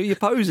 do your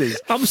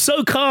poses. I'm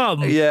so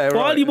calm. Yeah, right.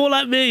 Why aren't you more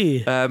like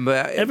me?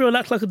 Everyone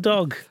acts like a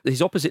dog.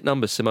 His opposite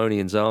number, Simone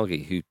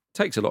Inzaghi, who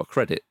takes a lot of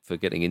credit for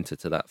getting into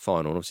that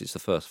final. Obviously, it's the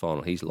first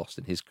final he's lost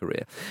in his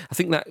career. I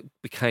think that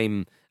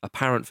became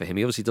apparent for him.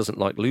 He obviously doesn't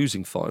like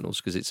losing finals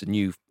because it's a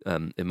new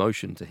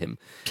emotion to him.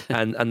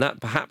 and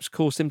that perhaps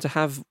caused him to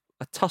have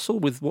a tussle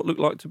with what looked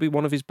like to be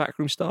one of his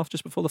backroom staff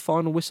just before the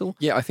final whistle.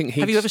 Yeah, I think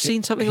have you ever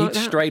seen something like that?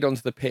 He strayed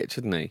onto the pitch,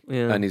 hadn't he?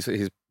 Yeah. And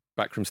his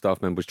backroom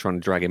staff member was trying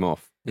to drag him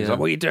off. He's like,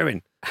 what are you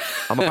doing?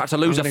 I'm about to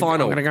lose a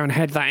final. I'm going to go and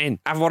head that in.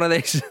 Have one of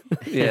these.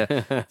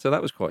 Yeah. So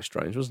that was quite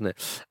strange, wasn't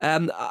it?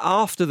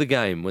 After the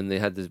game, when they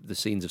had the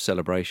scenes of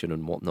celebration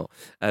and whatnot,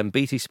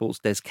 BT Sports'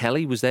 Des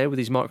Kelly was there with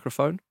his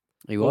microphone.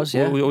 He was,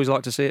 We always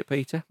like to see it,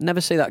 Peter.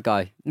 Never see that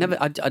guy. Never.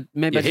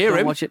 Maybe I hear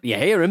him. Watch it. You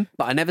hear him,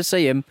 but I never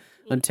see him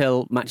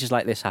until matches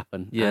like this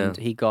happen. Yeah. And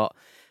he got...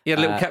 He had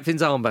a little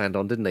captain's armband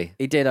on, didn't he?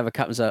 He did have a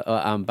captain's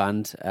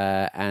armband,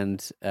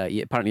 and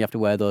apparently you have to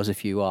wear those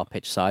if you are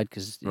pitch side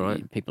because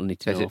people need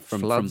to know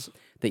from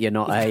that you're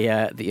not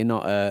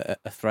a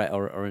threat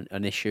or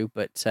an issue.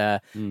 But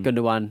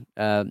Gundogan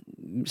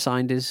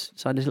signed his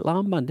little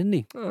armband, didn't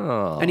he?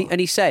 Oh.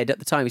 And he said at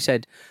the time,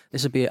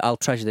 this will be, I'll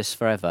treasure this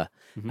forever.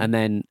 Mm-hmm. And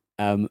then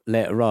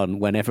later on,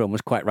 when everyone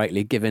was quite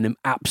rightly giving him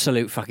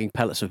absolute fucking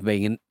pellets of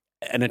being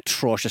an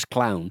atrocious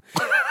clown,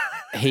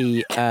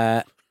 he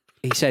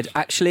said,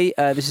 actually,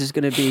 this is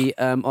going to be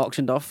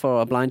auctioned off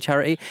for a blind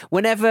charity.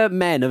 Whenever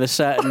men of a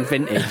certain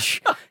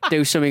vintage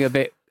do something a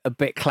bit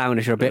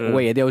clownish or a bit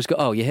weird, they always go,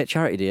 oh, you hit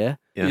charity, do you?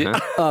 Yeah.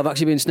 I've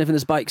actually been sniffing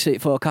this bike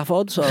seat for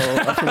Cafford, so...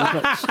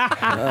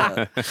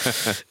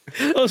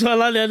 Also, I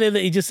like the idea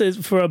that he just says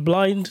for a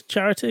blind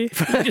charity.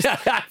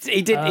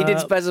 He did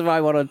specify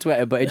one on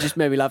Twitter, but it just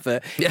made me laugh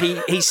that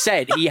he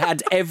said he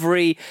had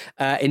every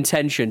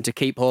intention to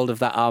keep hold of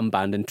that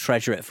armband and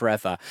treasure it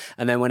forever.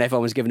 And then when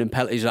everyone was giving him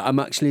penalties, he's like, I'm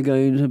actually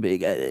going to be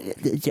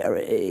the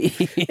charity.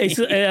 It's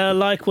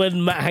like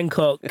when Matt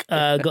Hancock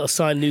got a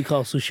signed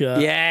Newcastle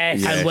shirt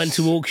and went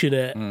to auction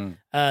it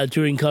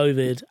during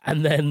COVID.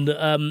 And then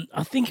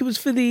I think it was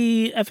for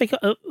the FA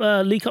Cup,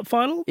 League Cup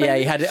final. Yeah,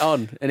 he had it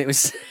on, and it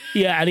was...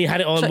 Yeah, and he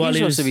had it on while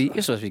he was...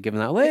 You're supposed to be giving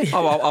that away.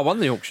 Oh, I won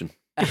the auction.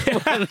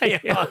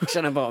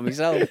 Auction, I bought it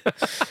myself.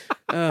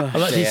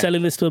 I'm actually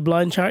selling this to a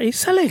blind charity. He's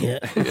selling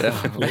it.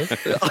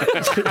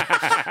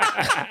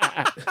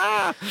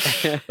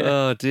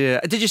 Oh,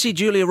 dear. Did you see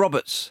Julia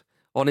Roberts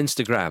on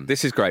Instagram?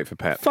 This is great for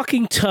Pep.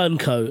 Fucking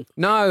turncoat.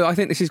 No, I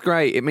think this is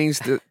great. It means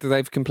that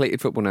they've completed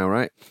football now,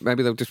 right?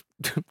 Maybe they'll just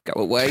go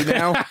away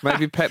now.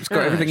 Maybe Pep's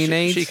got everything he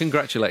needs. She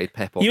congratulated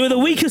Pep on You were the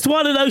weakest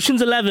one in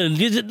Ocean's 11.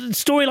 The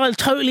storyline's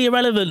totally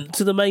irrelevant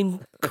to the main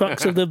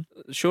crux of the...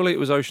 Surely it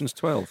was Ocean's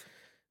 12.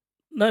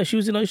 No, she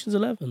was in Ocean's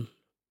 11.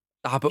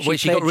 But when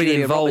she got really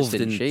Julia involved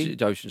Roberts,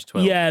 in Ocean's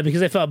 12. Yeah, because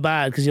they felt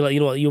bad because you're like, you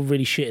know what, you're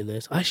really shit in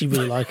this. I actually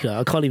really like her.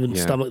 I can't even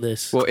stomach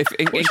this. Well, in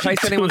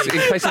case anyone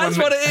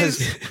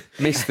has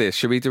missed this,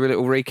 should we do a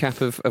little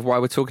recap of why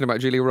we're talking about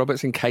Julia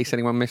Roberts in case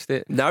anyone missed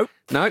it? No.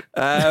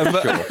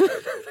 Sure.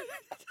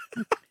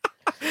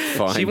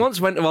 Fine. She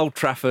once went to Old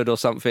Trafford or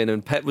something,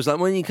 and Pep was like,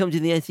 when you come to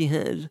the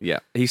Etihad. Yeah.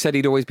 He said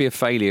he'd always be a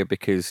failure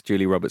because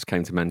Julia Roberts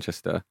came to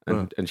Manchester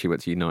and she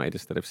went to United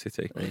instead of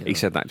City. Yeah. He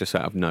said that just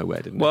out of nowhere,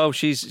 didn't he? Well,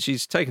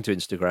 she's taken to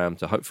Instagram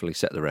to hopefully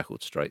set the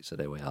record straight, so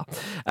there we are.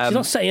 She's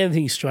not setting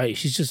anything straight.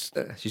 She's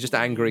just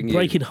angering you.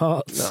 Breaking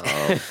hearts.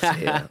 Oh,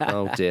 dear.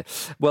 Oh, dear.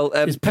 Well,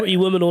 it's Pretty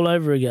Woman all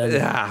over again.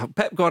 Yeah.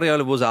 Pep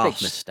Guardiola was asked.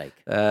 Big mistake.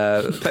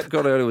 Pep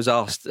Guardiola was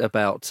asked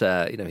about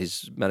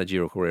his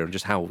managerial career and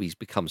just how he's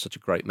become such a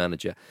great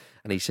manager.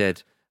 And he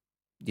said,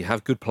 you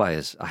have good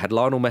players. I had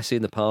Lionel Messi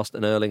in the past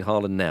and Erling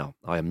Haaland now.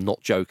 I am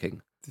not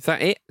joking. Is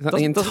that it? Is that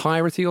the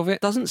entirety of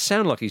it? Doesn't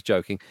sound like he's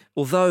joking.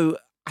 Although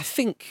I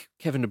think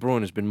Kevin De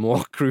Bruyne has been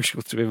more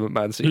crucial to him at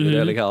Man City than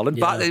Erling Haaland.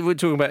 Yeah. But we're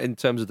talking about in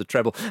terms of the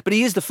treble. But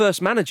he is the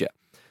first manager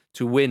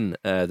to win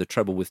the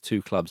treble with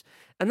two clubs.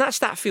 And that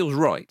stat feels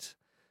right.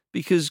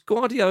 Because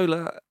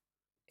Guardiola,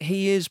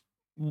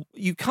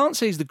 you can't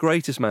say he's the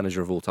greatest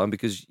manager of all time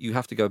because you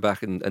have to go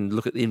back and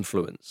look at the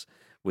influence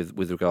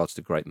with regards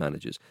to great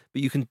managers.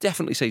 But you can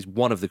definitely say he's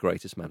one of the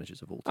greatest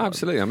managers of all time.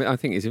 Absolutely. I mean, I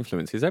think his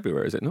influence is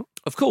everywhere, is it not?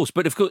 Of course,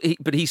 but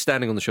he's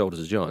standing on the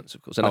shoulders of giants,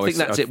 of course. And I think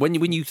that's it. When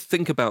you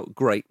think about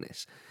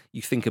greatness,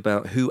 you think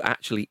about who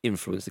actually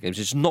influenced the games.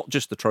 It's not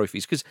just the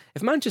trophies. Because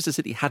if Manchester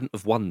City hadn't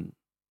have won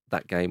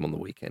that game on the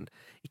weekend,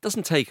 it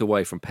doesn't take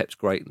away from Pep's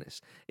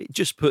greatness. It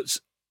just puts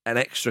an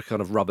extra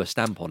kind of rubber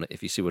stamp on it,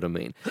 if you see what I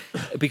mean.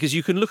 Because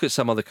you can look at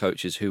some other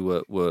coaches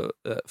who were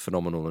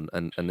phenomenal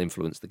and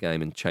influenced the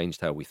game and changed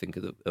how we think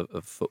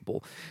of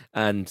football.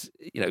 And,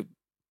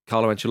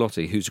 Carlo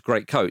Ancelotti, who's a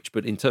great coach,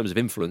 but in terms of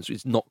influence,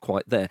 it's not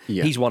quite there.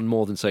 Yeah. He's won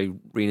more than, say,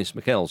 Rinus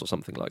Michels or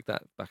something like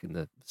that back in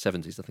the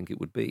 70s, I think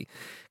it would be.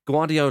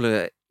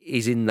 Guardiola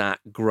is in that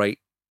great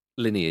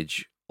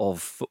lineage of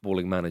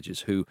footballing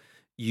managers who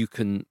you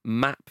can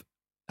map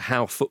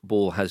how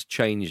football has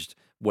changed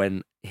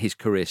when his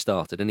career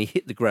started. And he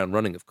hit the ground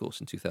running, of course,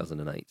 in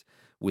 2008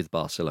 with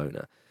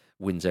Barcelona,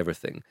 wins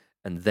everything,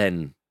 and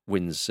then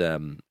wins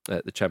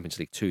the Champions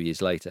League 2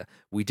 years later.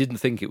 We didn't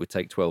think it would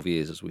take 12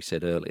 years, as we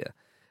said earlier,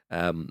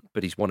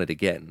 but he's won it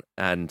again.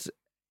 And,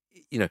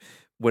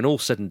 when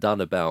all's said and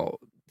done about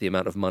the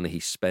amount of money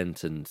he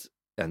spent and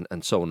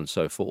so on and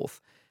so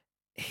forth,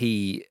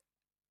 he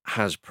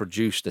has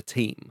produced a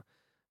team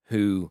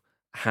who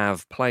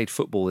have played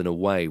football in a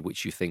way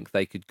which you think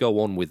they could go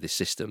on with this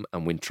system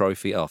and win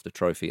trophy after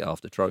trophy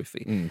after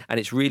trophy. And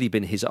it's really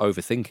been his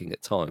overthinking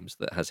at times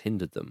that has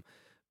hindered them.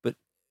 But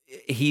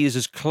he is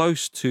as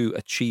close to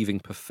achieving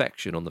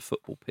perfection on the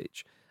football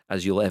pitch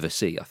as you'll ever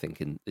see, I think,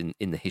 in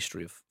the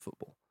history of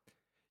football.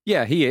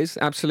 Yeah, he is,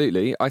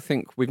 absolutely. I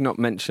think we've not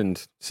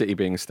mentioned City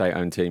being a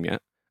state-owned team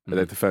yet.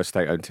 They're the first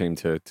state-owned team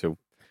to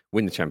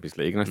win the Champions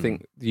League. And I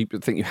think you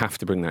have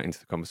to bring that into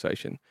the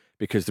conversation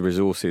because the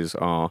resources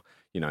are,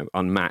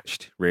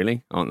 unmatched,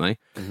 really, aren't they?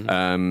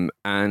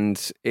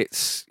 And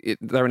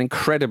they're an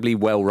incredibly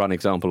well-run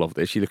example of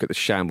this. You look at the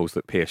shambles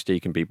that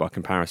PSG can be by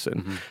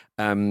comparison.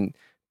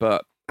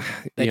 But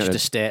they're just a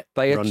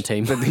state-run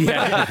team.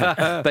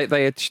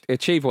 They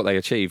achieve what they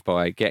achieve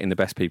by getting the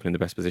best people in the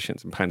best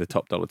positions and paying the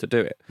top dollar to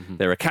do it.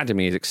 Their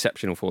academy is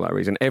exceptional for that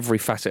reason. Every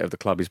facet of the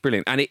club is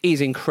brilliant. And it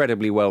is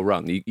incredibly well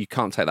run. You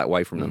can't take that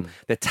away from them.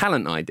 Their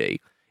talent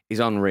ID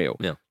is unreal.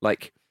 Yeah.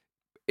 Like,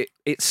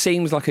 it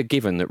seems like a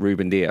given that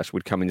Ruben Dias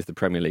would come into the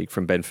Premier League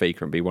from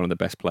Benfica and be one of the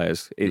best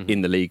players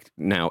in the league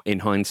now, in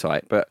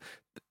hindsight. But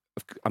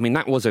I mean,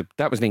 that was an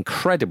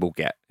incredible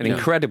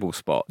incredible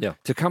spot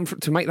to come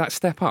to make that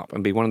step up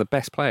and be one of the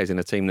best players in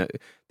a team that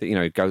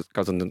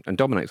goes and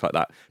dominates like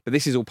that. But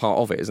this is all part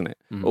of it, isn't it?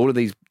 All of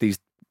these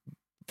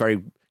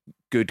very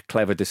good,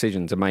 clever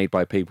decisions are made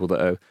by people that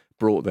are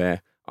brought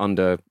there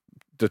under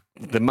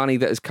the money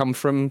that has come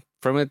from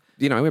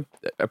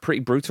a pretty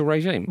brutal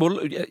regime. Well,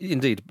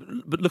 indeed.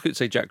 But look at,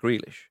 say, Jack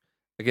Grealish.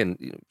 Again,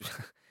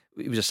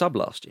 he was a sub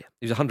last year.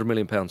 He was a £100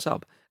 million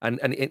sub. And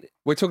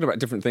we're talking about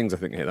different things, I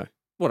think, here, though.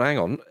 Well, hang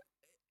on.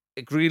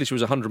 Grealish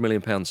was a £100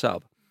 million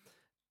sub.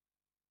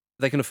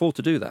 They can afford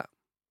to do that.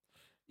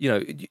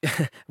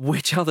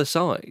 Which other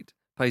side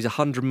pays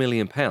 £100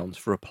 million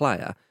for a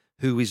player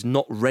who is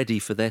not ready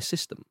for their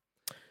system?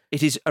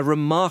 It is a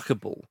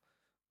remarkable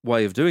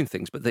way of doing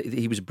things, but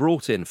he was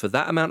brought in for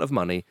that amount of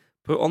money,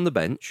 put on the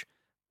bench,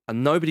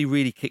 and nobody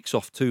really kicks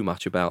off too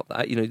much about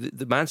that.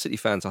 The Man City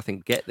fans, I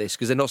think, get this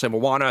because they're not saying,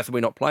 well, why on earth are we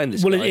not playing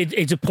this guy? Well,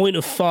 it's a point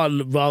of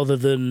fun rather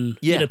than...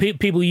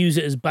 people use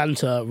it as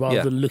banter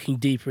rather than looking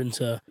deeper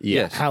into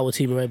how a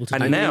team are able to do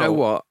it. And now, you know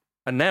what?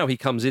 And now he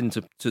comes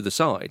into the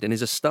side and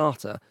is a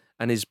starter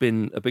and has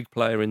been a big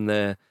player in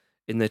their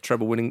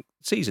treble-winning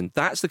season.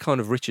 That's the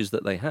kind of riches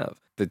that they have.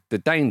 The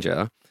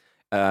danger...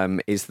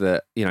 is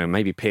that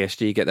maybe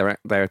PSG get their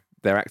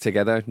act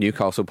together,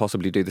 Newcastle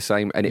possibly do the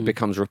same, and it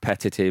becomes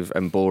repetitive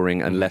and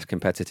boring and less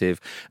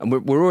competitive. And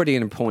we're already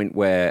in a point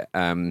where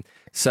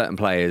certain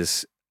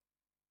players,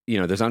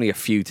 there's only a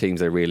few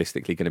teams they're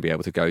realistically going to be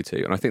able to go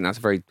to, and I think that's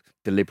very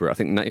deliberate. I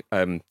think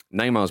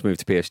Neymar's move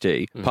to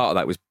PSG, part of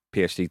that was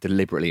PSG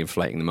deliberately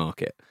inflating the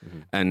market,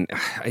 and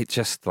it's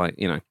just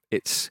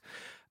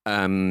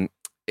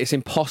it's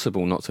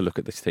impossible not to look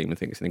at this team and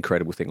think it's an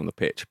incredible thing on the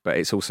pitch, but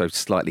it's also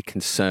slightly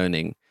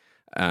concerning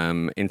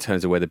in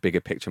terms of where the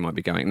bigger picture might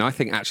be going. And I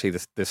think actually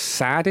the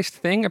saddest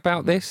thing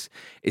about this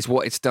is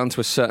what it's done to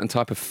a certain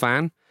type of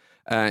fan.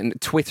 And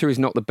Twitter is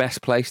not the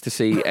best place to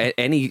see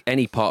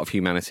any part of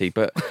humanity,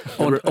 but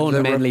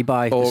mainly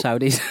by the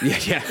Saudis.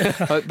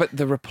 But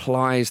the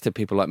replies to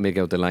people like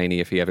Miguel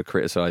Delaney, if he ever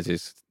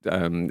criticises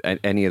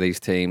any of these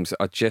teams,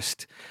 are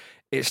just...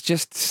 It's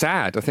just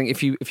sad. I think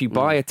if you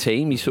buy a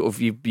team,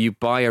 you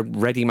buy a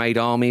ready-made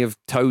army of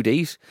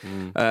toadies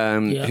who are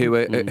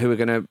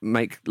going to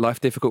make life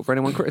difficult for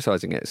anyone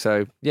criticising it.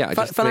 So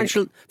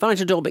financial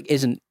drawback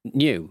isn't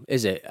new,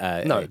 is it?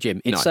 No,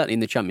 Jim. It's certainly in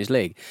the Champions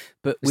League,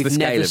 but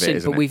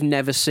we've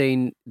never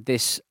seen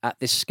this at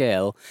this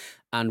scale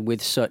and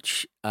with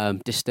such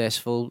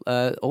distasteful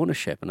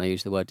ownership. And I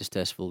use the word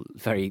distasteful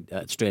very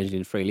strangely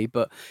and freely,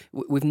 but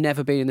we've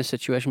never been in this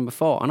situation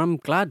before. And I'm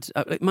glad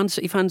Man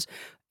City fans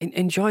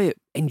enjoy it.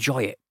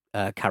 Enjoy it,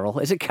 Carol.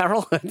 Is it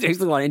Carol? Who's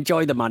the one?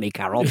 Enjoy the money,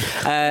 Carol.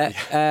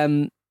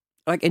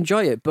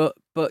 Enjoy it, but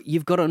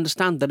you've got to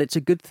understand that it's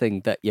a good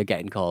thing that you're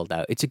getting called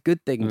out. It's a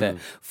good thing that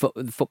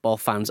football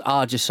fans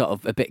are just sort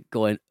of a bit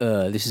going,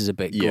 this is a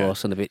bit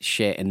gross and a bit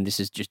shit, and this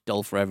is just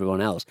dull for everyone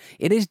else.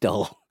 It is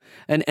dull.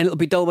 And it'll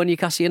be dull when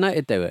Newcastle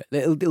United do it.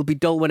 It'll be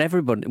dull when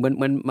everyone,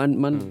 when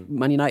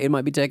Man United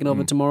might be taking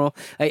over tomorrow.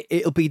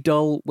 It'll be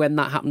dull when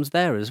that happens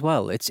there as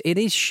well. It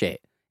is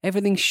shit.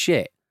 Everything's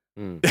shit.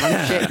 I'm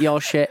shit,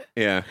 you're shit.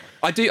 Yeah,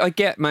 I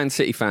get Man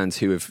City fans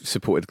who have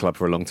supported the club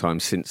for a long time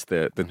since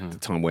the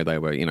time where they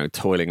were,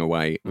 toiling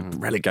away,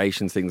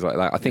 relegations, things like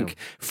that. I think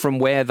from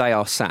where they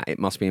are sat, it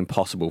must be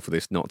impossible for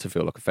this not to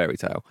feel like a fairy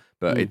tale.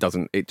 But it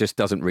doesn't. It just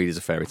doesn't read as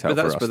a fairy tale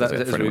for us,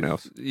 for anyone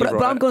else.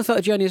 But I'm going through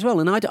that journey as well,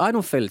 and I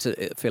don't feel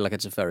like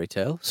it's a fairy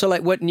tale. So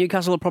when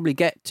Newcastle will probably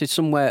get to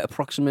somewhere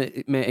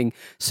approximating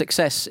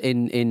success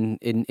in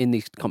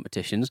these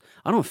competitions,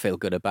 I don't feel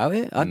good about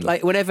it.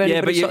 Whenever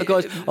anybody sort of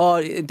goes,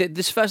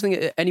 this first thing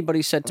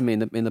anybody said to me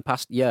in the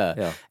past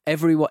year,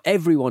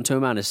 everyone to a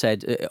man has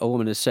said, a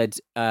woman has said,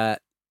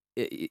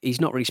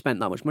 he's not really spent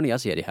that much money,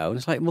 has he, Eddie Howe? And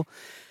it's like, well.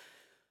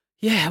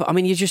 Yeah, I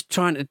mean,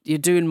 you're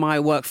doing my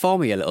work for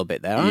me a little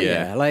bit there, aren't you?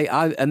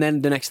 And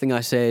then the next thing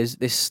I say is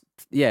this,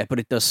 but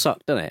it does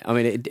suck, doesn't it? I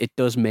mean, it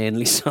does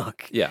mainly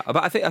suck. Yeah,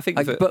 but I think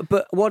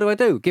but what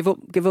do? Give up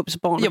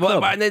supporting the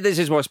club? And this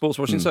is why sports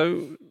washing is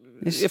so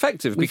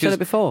effective. We've said it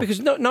before. Because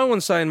no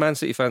one's saying Man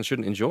City fans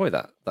shouldn't enjoy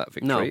that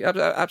victory. No.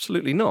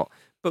 Absolutely not.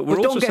 But we're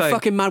also don't get saying,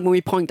 fucking mad when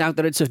we point out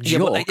that it's a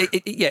joke.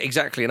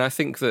 Exactly. And I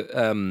think that,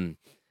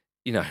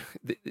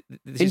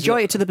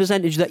 enjoy it to the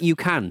percentage that you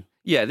can.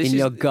 Yeah,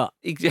 your gut.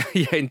 Yeah,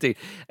 indeed.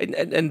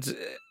 And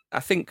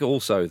I think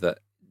also that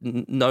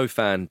no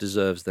fan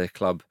deserves their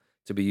club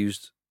to be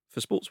used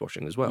for sports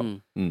washing as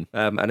well. And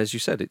as you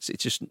said,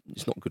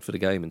 it's not good for the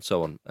game and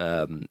so on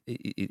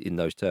in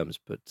those terms.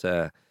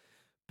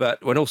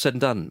 But when all said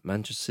and done,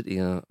 Manchester City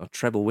are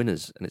treble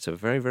winners, and it's a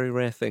very, very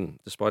rare thing,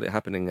 despite it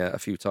happening a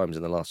few times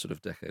in the last sort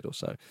of decade or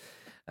so.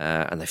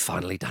 And they've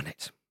finally done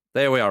it.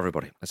 There we are,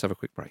 everybody. Let's have a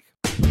quick break.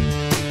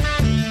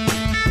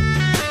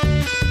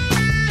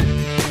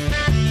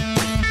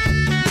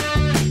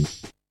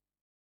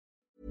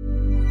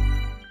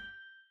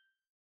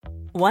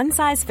 One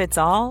size fits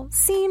all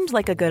seemed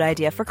like a good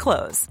idea for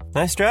clothes.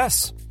 Nice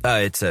dress.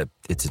 It's a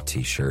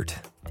t-shirt.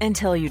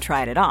 Until you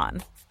tried it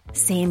on.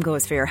 Same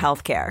goes for your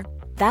healthcare.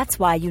 That's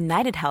why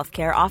United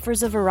Healthcare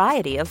offers a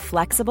variety of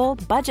flexible,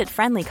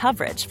 budget-friendly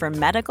coverage for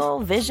medical,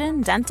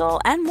 vision,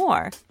 dental, and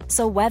more.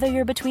 So whether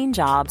you're between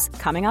jobs,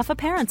 coming off a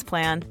parent's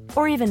plan,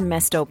 or even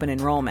missed open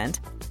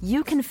enrollment,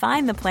 you can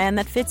find the plan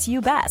that fits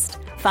you best.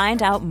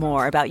 Find out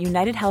more about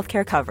United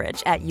Healthcare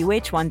coverage at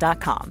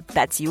uh1.com.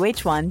 That's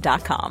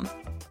uh1.com.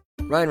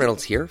 Ryan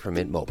Reynolds here from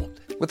Mint Mobile.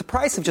 With the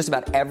price of just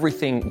about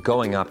everything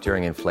going up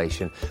during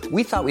inflation,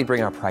 we thought we'd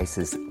bring our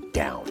prices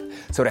down.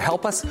 So to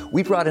help us,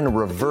 we brought in a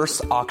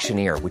reverse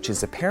auctioneer, which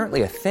is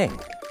apparently a thing.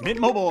 Mint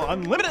Mobile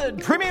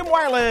Unlimited Premium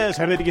Wireless.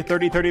 How to get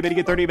 30, 30, bit to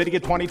get 30, bit to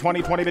get 20,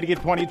 20, 20, bit to get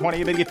 20,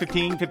 20, bit to get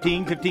 15,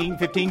 15, 15,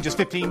 15, just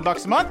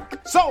 $15 a month?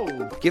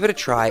 Sold! Give it a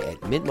try at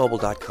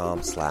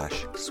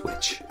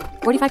mintmobile.com/switch.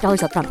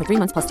 $45 up front for 3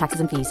 months plus taxes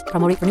and fees.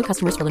 Promo rate for new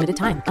customers for limited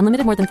time.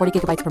 Unlimited more than 40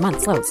 gigabytes per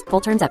month. Slows full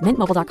terms at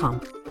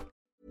mintmobile.com.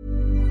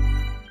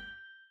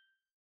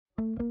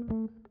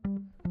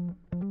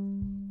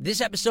 This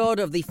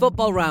episode of the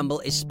Football Ramble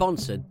is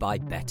sponsored by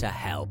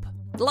BetterHelp.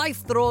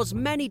 Life throws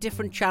many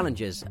different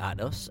challenges at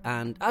us,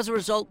 and as a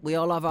result, we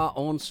all have our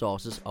own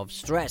sources of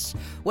stress.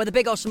 Whether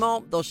big or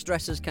small, those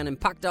stresses can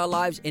impact our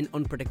lives in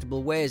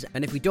unpredictable ways,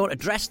 and if we don't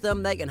address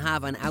them, they can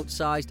have an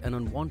outsized and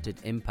unwanted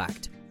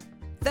impact.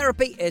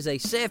 Therapy is a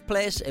safe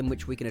place in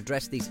which we can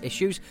address these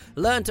issues,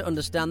 learn to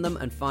understand them,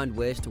 and find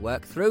ways to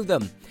work through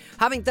them.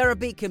 Having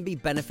therapy can be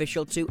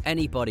beneficial to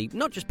anybody,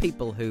 not just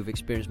people who've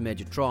experienced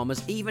major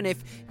traumas, even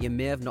if you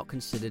may have not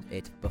considered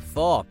it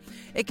before.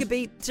 It could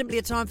be simply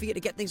a time for you to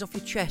get things off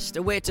your chest,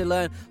 a way to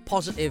learn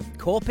positive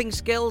coping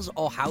skills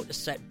or how to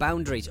set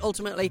boundaries.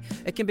 Ultimately,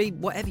 it can be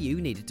whatever you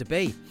need it to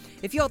be.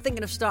 If you're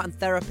thinking of starting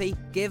therapy,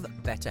 give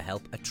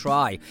BetterHelp a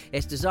try.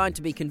 It's designed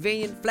to be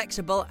convenient,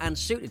 flexible, and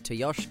suited to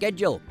your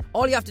schedule.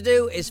 All you have to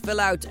do is fill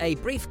out a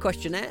brief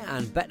questionnaire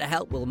and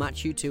BetterHelp will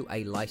match you to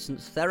a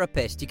licensed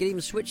therapist. You can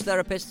even switch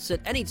therapists at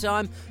any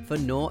time for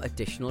no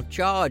additional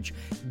charge.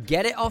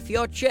 Get it off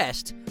your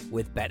chest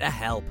with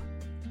BetterHelp.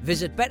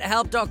 Visit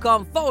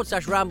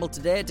betterhelp.com/ramble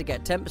today to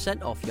get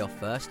 10% off your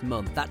first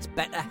month. That's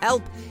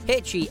BetterHelp,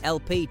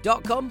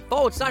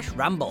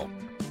 HELP.com/ramble.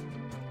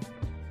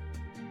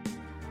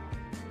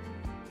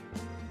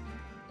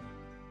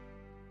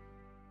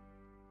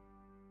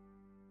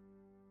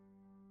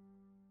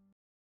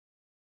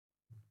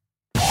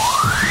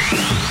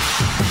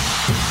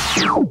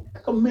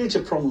 I've got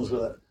major problems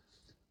with it.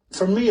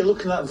 For me,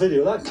 looking at that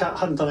video, that cat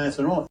hadn't done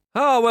anything wrong.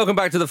 Oh, welcome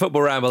back to the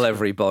Football Ramble,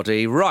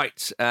 everybody.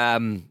 Right,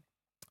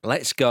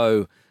 let's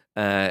go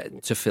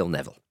to Phil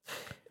Neville.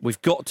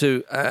 We've got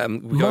to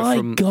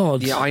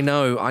God. Yeah, I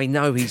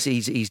know.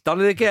 He's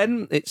done it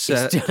again. He's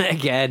done it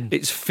again.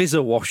 It's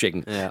fizzer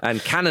washing,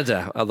 and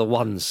Canada are the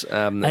ones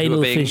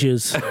anal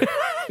fissures.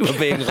 who are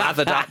being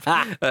lathered up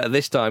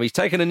this time. He's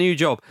taken a new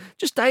job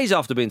just days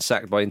after being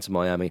sacked by Inter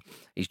Miami.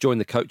 He's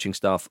joined the coaching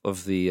staff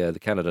of the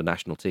Canada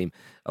national team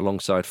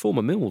alongside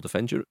former Millwall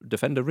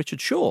defender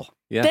Richard Shaw.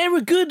 Yeah. They're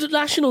a good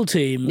national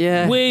team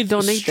with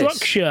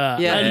structure.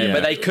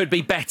 But they could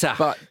be better.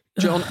 But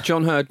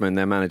John Herdman,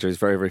 their manager, is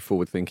very, very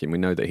forward thinking. We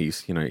know that he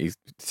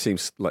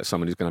seems like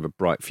someone who's going to have a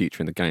bright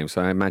future in the game.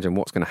 So I imagine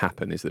what's going to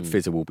happen is that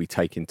Fizzer will be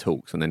taking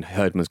talks, and then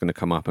Herdman's going to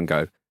come up and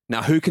go,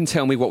 "Now, who can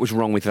tell me what was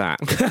wrong with that?"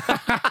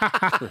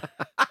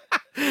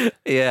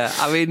 Yeah,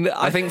 I mean,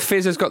 I think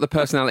Fizzer's got the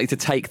personality to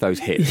take those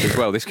hits as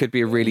well. This could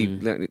be a really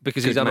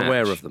because he's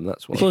unaware of them.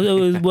 That's why.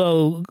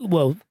 Well,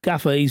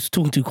 Gaffer, he's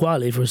talking too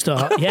quietly for a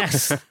start.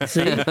 Yes,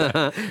 see,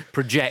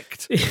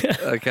 project.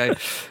 Okay,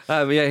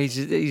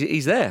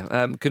 he's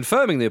there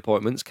confirming the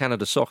appointments.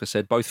 Canada Soccer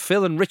said both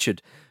Phil and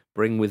Richard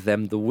bring with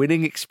them the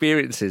winning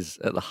experiences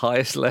at the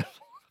highest level.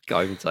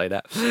 Can't even say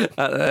that.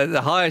 At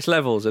the highest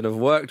levels, and have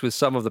worked with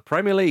some of the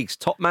Premier League's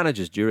top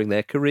managers during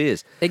their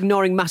careers.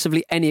 Ignoring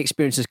massively any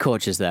experience as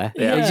coaches there.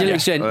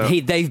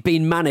 They've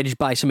been managed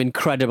by some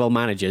incredible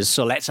managers,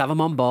 so let's have them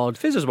on board.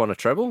 Fizzer's won a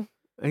treble.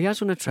 He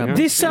has won a treble.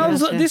 This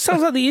sounds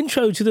like the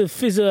intro to the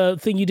Fizzer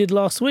thing you did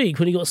last week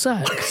when he got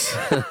sacked.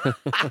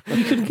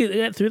 You couldn't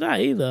get through that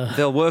either.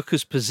 They'll work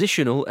as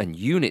positional and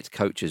unit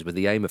coaches with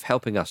the aim of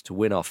helping us to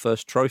win our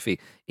first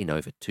trophy in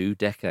over 2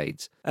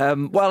 decades.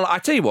 Well, I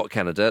tell you what,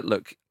 Canada,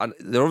 look,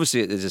 they're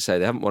obviously, as I say,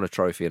 they haven't won a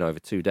trophy in over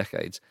 2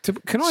 decades.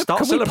 Can we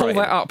pull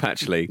that up,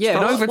 actually? Yeah,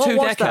 in over 2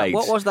 decades.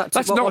 What was that?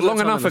 That's not long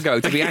enough ago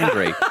to be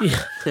angry.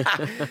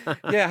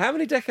 Yeah, how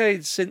many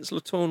decades since Le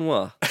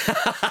Tournoi?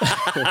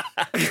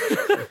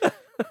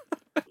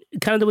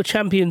 Canada were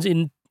champions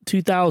in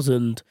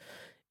 2000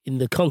 in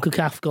the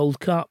CONCACAF Gold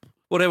Cup.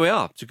 Well, there we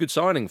are. It's a good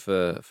signing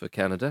for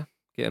Canada.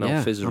 Getting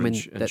off Fizzer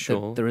and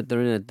Shaw. They're in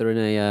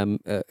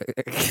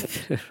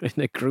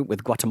a group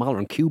with Guatemala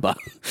and Cuba.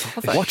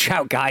 Watch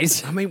out,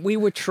 guys. I mean, we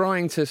were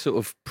trying to sort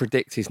of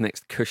predict his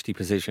next cushy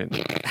position.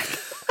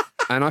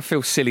 And I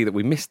feel silly that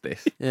we missed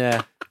this.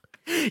 Yeah.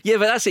 Yeah,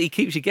 but that's it. He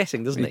keeps you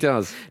guessing, doesn't he? He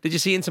does. Did you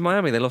see Inter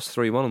Miami? They lost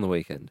 3-1 on the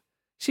weekend.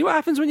 See what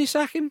happens when you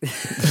sack him?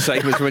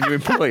 Same as when you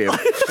employ him.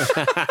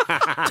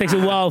 Takes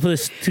a while for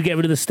this to get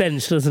rid of the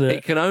stench, doesn't it?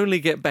 It can only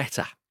get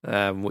better,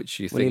 which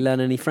you think. Will he learn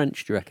any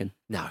French, do you reckon?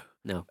 No.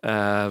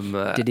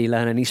 Did he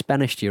learn any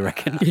Spanish, do you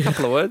reckon? A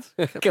couple of words.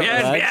 Has he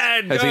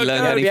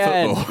learned any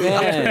football?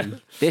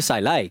 Bien. This I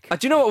like. Do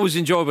you know what was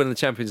enjoyable in the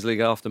Champions League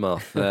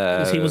aftermath?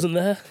 Because he wasn't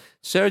there?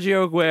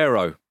 Sergio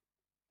Aguero.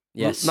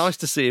 Yes. Nice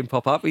to see him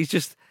pop up.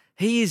 He's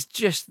He is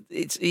just,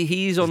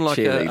 he's on like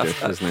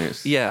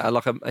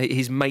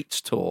his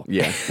mates tour.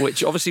 Yeah.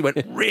 Which obviously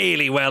went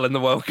really well in the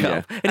World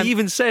Cup. Yeah. And he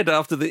even said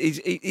after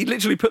he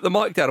literally put the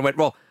mic down and went,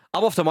 well,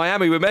 I'm off to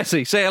Miami with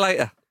Messi. See you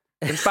later.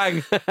 And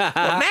bang.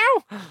 Now?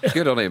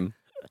 Good on him.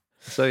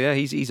 So yeah,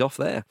 he's off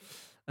there.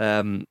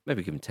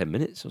 Maybe give him 10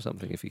 minutes or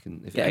something if he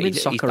can.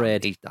 Soccer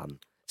Aid. He's done.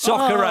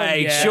 Soccer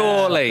Aid,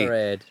 surely. Soccer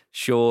Aid.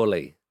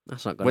 Surely.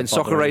 That's not going when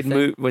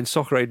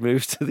Soccer Aid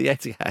moves to the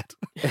Etihad,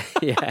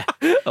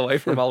 away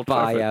from Old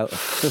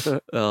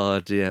Trafford.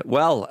 Oh dear.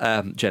 Well,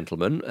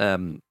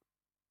 gentlemen,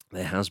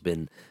 there has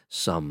been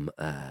some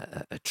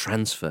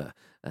transfer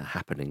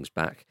happenings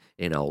back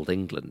in Old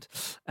England,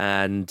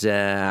 and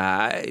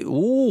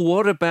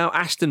what about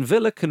Aston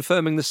Villa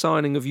confirming the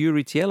signing of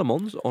Yuri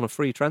Tielemans on a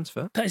free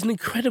transfer? That is an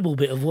incredible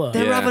bit of work.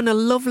 They're having a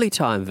lovely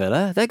time,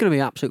 Villa. They're going to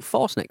be absolute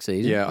force next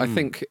season. Yeah, I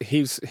think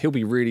he'll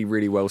be really,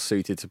 really well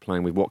suited to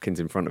playing with Watkins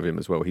in front of him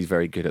as well. He's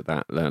very good at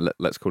that.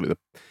 Let's call it the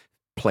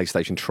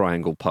PlayStation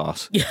triangle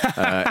pass,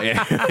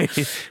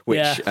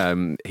 which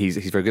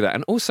he's very good at.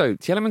 And also,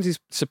 Tielemans is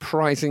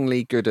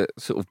surprisingly good at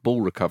sort of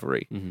ball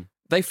recovery. Mm-hmm.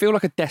 They feel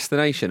like a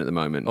destination at the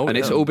moment, and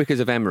it's all because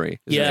of Emery.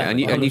 Yeah, and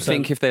you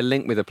think if they're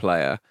linked with a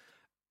player,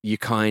 you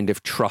kind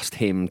of trust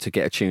him to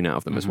get a tune out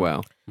of them as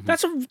well.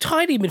 That's a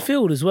tidy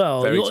midfield as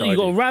well. You've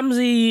got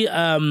Ramsey,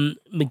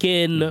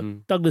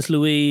 McGinn, Douglas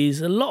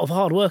Luiz, a lot of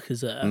hard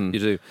workers there. You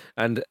do.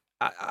 And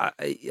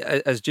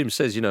as Jim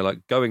says,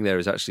 like going there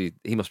is actually,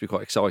 he must be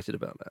quite excited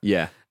about that.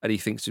 Yeah. And he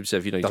thinks to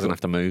himself, he doesn't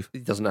have to move. He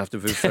doesn't have to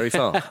move very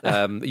far.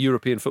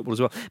 European football as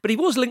well. But he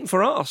was linked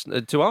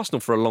to Arsenal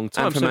for a long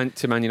time. And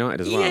to Man United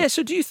as well. Yeah,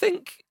 so do you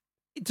think,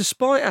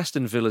 despite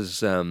Aston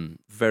Villa's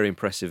very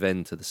impressive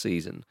end to the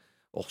season,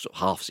 or sort of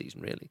half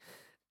season really,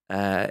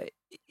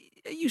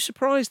 are you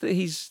surprised that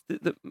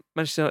that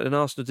Manchester United and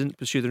Arsenal didn't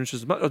pursue their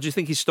interests as much, or do you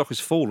think his stock has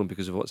fallen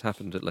because of what's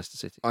happened at Leicester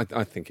City?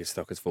 I think his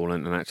stock has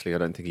fallen, and actually I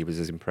don't think he was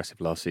as impressive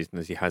last season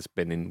as he has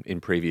been in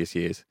previous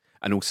years.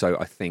 And also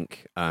I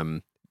think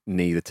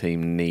neither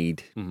team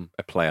need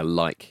a player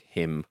like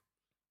him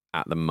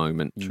at the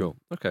moment. Sure.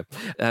 Okay.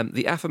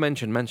 The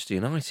aforementioned Manchester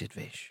United,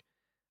 Vish,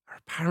 are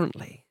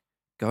apparently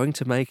going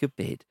to make a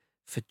bid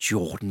for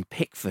Jordan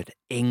Pickford,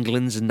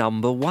 England's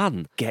number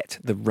one. Get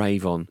the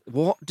rave on.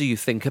 What do you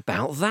think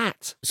about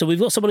that? So we've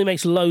got someone who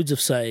makes loads of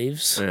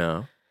saves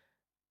and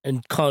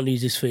can't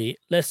use his feet.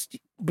 Let's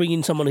bring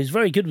in someone who's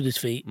very good with his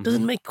feet,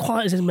 doesn't make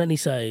quite as many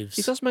saves.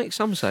 He does make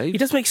some saves. He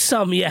does make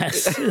some,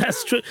 yes.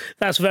 That's true.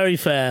 That's very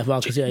fair,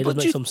 Marcus. Yeah, he does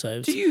make some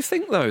saves. Do you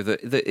think, though,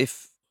 that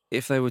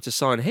if they were to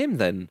sign him,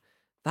 then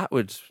that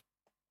would,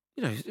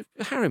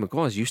 Harry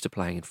Maguire's used to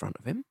playing in front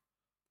of him.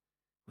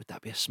 Would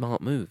that be a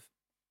smart move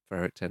for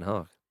Eric Ten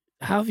Hag?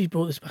 How have you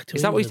brought this back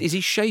to Is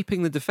he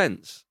shaping the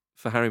defence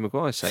for Harry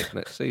Maguire's sake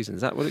next season?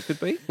 Is that what it could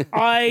be?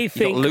 I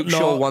think Luke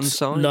Shaw one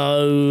side?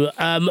 No.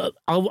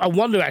 I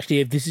wonder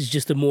actually if this is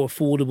just a more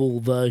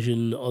affordable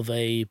version of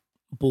a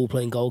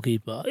ball-playing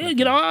goalkeeper.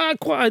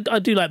 I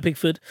do like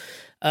Pickford.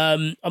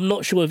 I'm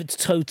not sure if it's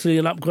totally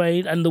an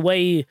upgrade, and the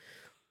way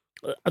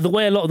a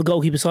lot of the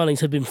goalkeeper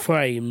signings have been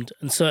framed,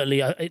 and certainly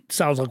it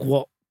sounds like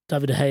what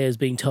David De Gea is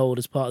being told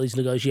as part of these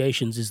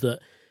negotiations is that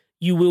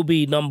you will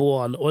be number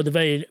one, or at the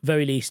very,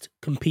 very least,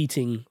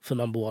 competing for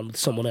number one with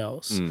someone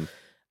else.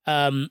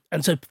 And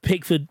so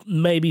Pickford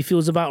maybe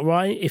feels about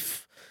right.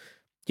 If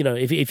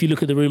you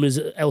look at the rumours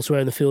elsewhere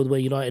in the field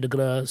where United are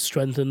going to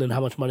strengthen and how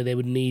much money they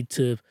would need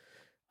to,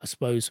 I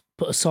suppose,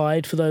 put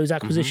aside for those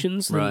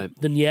acquisitions,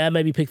 then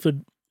maybe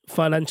Pickford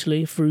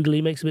financially,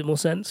 frugally makes a bit more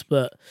sense.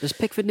 But does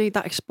Pickford need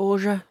that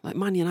exposure? Like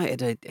Man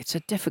United, it's a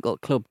difficult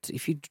club.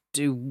 If you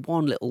do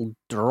one little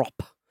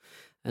drop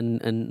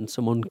and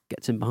someone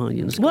gets in behind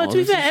you and scores. Well, to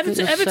be fair,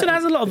 Everton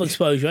has a lot of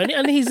exposure,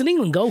 and he's an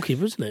England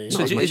goalkeeper, isn't he?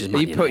 So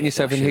are you putting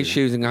yourself in his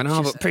shoes and going,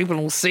 but people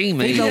will see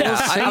me?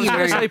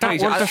 I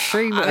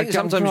think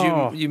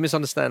sometimes you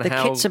misunderstand the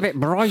kit's a bit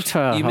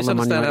brighter. You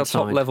misunderstand how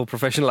top-level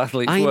professional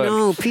athletes work. I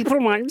know. People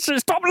might say,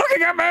 stop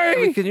looking at me! I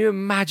mean, can you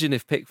imagine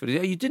if Pickford...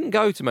 You didn't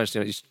go to Manchester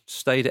United, you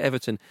stayed at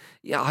Everton.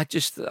 Yeah, I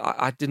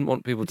didn't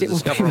want people to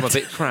discover I'm a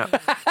bit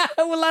crap.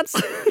 Well, that's...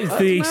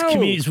 The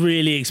commute's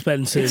really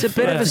expensive. It's a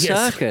bit of a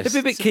circus. It'd be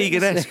a bit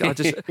Keegan-esque.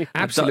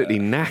 Absolutely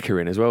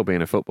knackering as well,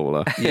 being a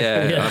footballer.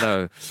 Yeah, I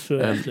know.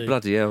 Sure,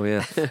 bloody hell,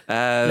 yeah.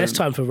 Less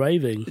time for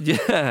raving.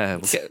 Yeah,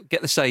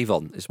 get the save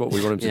on is what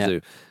we want him to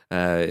do.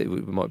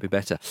 It might be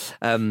better.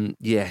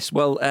 Yes,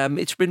 well,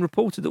 it's been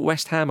reported that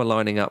West Ham are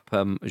lining up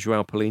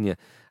João Palhinha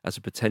as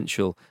a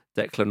potential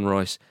Declan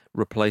Rice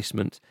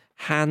replacement.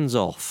 Hands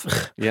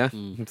off. Yeah?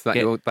 Is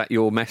that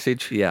your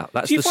message? Yeah.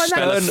 That's the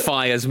stern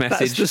Fire's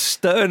message. That's the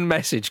stern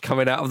message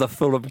coming out of the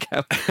Fulham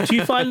camp. Do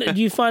you find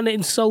it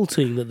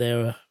insulting that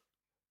they're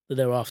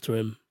after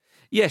him?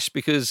 Yes,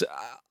 because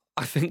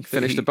I think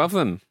finished above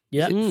them.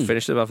 Yeah.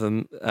 Finished above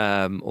them,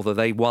 although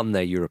they won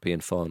their European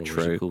final, which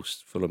of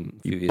course Fulham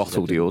a few years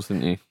bottled yours,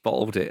 didn't you?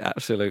 Bottled it,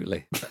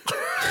 absolutely.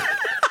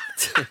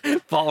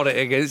 Bottled it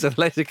against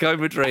Atletico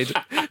Madrid.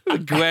 The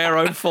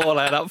Guerrero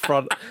fallout up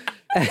front.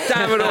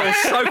 Damn it all!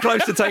 So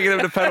close to taking them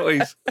to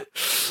penalties.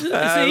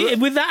 See,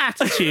 with that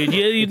attitude,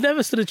 you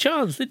never stood a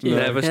chance, did you?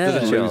 Never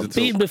stood a chance.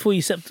 Beaten before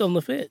you stepped on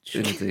the pitch.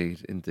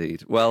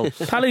 Indeed. Well,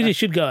 Palhinha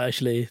should go,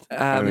 actually.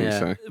 I think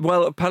so.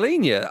 Well,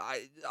 Palhinha,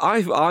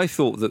 I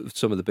thought that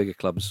some of the bigger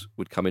clubs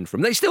would come in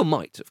from. They still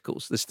might, of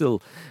course. They're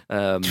still.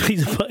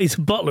 He's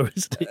a butler,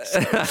 isn't he?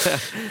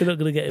 You're not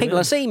going to get him. People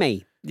are seeing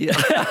me. Yeah.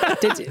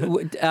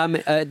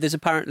 There's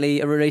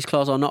apparently a release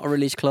clause or not a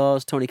release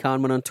clause. Tony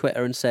Khan went on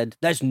Twitter and said,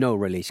 "There's no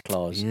release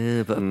clause."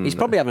 Yeah, but he's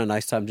probably having a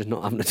nice time just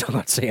not having to talk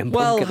about CM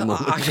Punk at the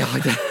moment.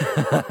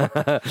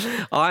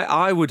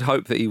 I would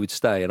hope that he would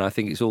stay, and I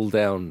think it's all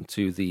down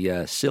to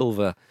the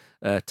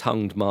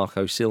Silva-Tongued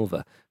Marco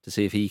Silva to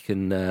see if he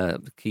can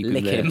keep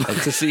Lick him there. him.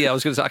 To see, I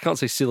was going to say, I can't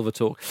say Silva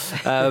talk.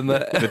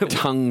 The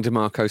tongued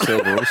Marco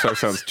Silva also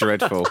sounds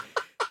dreadful.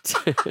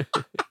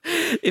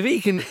 If he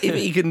can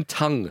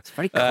tongue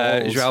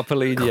João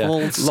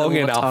Palhinha long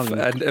enough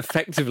and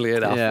effectively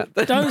enough. Yeah.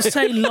 Don't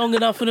say long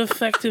enough and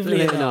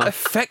effectively enough.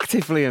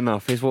 Effectively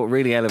enough is what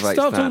really elevates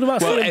Start that. talking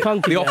about CM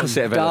Punk the again.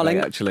 opposite of Darling,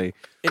 elevate, actually.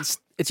 It's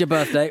your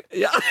birthday.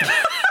 Yeah.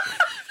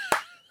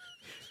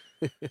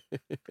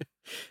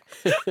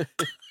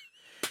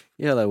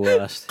 You're the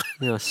worst.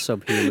 You're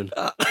subhuman.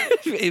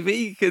 If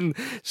he can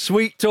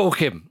sweet talk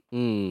him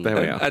There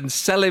we are. and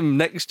sell him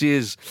next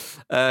year's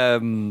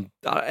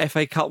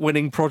FA Cup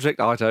winning project,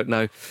 I don't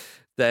know,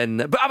 then...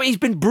 But I mean, he's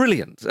been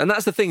brilliant. And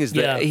that's the thing, is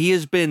that he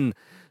has been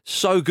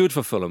so good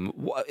for Fulham.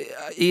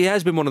 He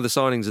has been one of the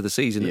signings of the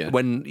season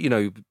when,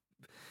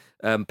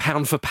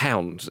 pound for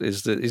pound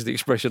is the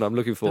expression I'm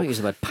looking for. I think it's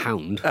about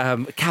pound.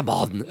 Come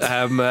on.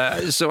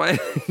 So I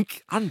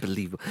think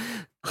unbelievable.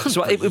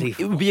 So it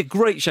would be a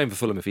great shame for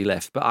Fulham if he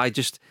left, but I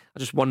just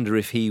wonder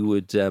if he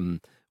would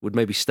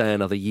maybe stay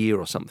another year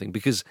or something,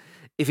 because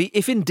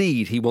if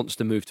indeed he wants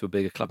to move to a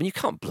bigger club, and you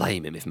can't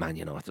blame him if Man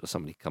United or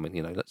somebody come in,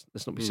 let's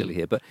not be silly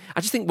here, but I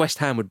just think West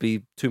Ham would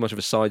be too much of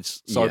a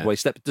sideways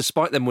step,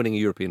 despite them winning a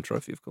European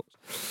trophy, of course.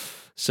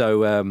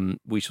 So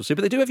we shall see.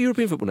 But they do have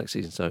European football next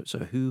season, so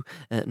who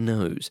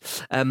knows?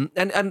 And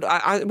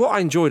what I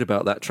enjoyed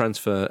about that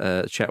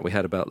transfer chat we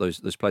had about those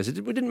players,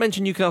 we didn't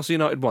mention Newcastle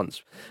United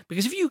once,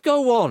 because if you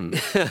go on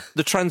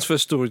the transfer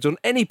stories on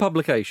any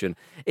publication,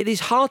 it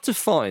is hard to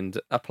find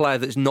a player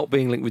that's not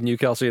being linked with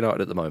Newcastle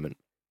United at the moment.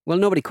 Well,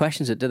 nobody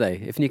questions it, do they?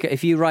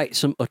 If you write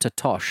some utter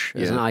tosh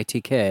as an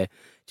ITK,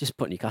 just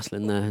put Newcastle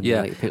in there.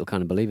 And people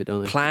kind of believe it,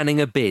 don't they?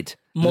 Planning a bid.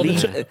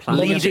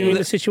 Monitoring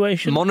the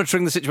situation.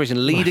 Monitoring the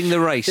situation, leading the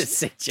race.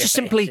 Just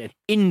simply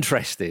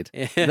interested.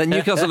 Then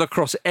Newcastle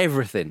across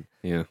everything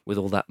with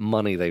all that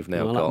money they've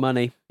now got. All that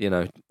money.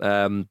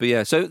 But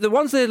yeah, so the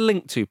ones they're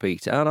linked to,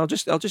 Peter, and I'll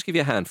just give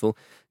you a handful.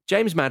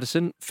 James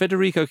Maddison,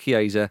 Federico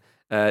Chiesa,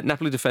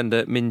 Napoli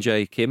defender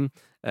Min-Jae Kim,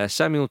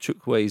 Samuel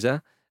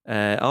Chukwueze,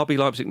 RB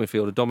Leipzig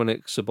midfielder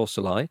Dominic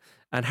Szoboszlai,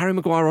 and Harry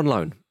Maguire on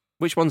loan.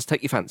 Which ones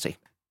take your fancy?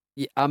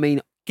 Yeah, I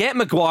mean, get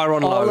Maguire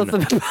on loan. Of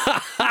them.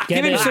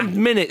 Give him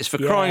some minutes for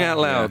crying out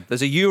loud. Yeah.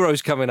 There's a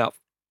Euros coming up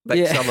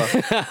next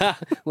summer.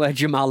 Where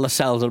Jamal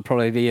Lascelles will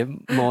probably be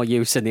more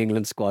use in the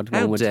England squad.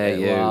 How dare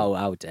you? Wow,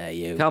 how dare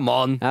you? Come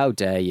on. How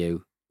dare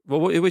you? Well,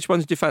 which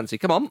ones do you fancy?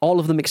 Come on. All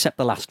of them except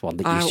the last one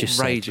that you just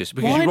said. Outrageous.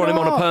 Because you want him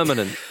on a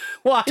permanent.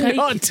 Why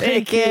not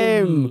take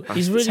him?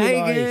 He's really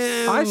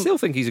nice. I still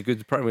think he's a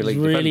good Premier League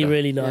defender. Really,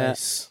 really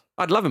nice.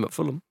 I'd love him at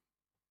Fulham.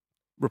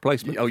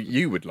 Replacement. Oh,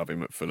 you would love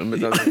him at Fulham, but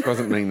that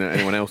doesn't mean that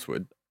anyone else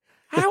would.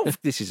 How?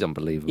 This is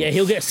unbelievable. Yeah,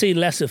 he'll get seen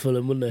less at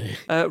Fulham, wouldn't he?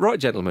 Right,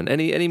 gentlemen.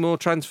 Any more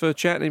transfer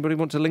chat? Anybody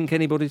want to link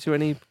anybody to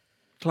any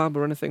club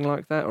or anything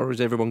like that? Or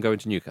is everyone going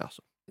to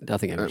Newcastle? I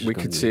think we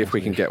could see if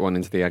we can get one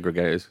into the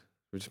aggregators.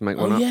 We just make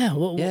one up. Yeah,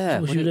 what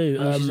should we do?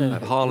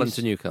 Haaland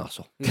to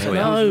Newcastle.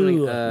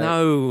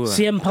 No.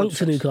 CM Punk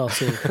to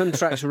Newcastle.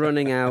 Contract's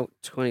running out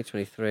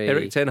 2023.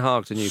 Eric Ten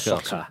Hag to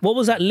Newcastle. Soccer. What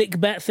was that lick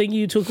bet thing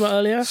you talked about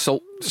earlier?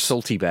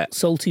 Salty bet.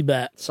 Salty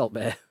bet. Salt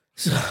Bear.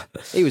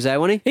 He was there,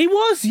 wasn't he? He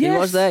was, yes. He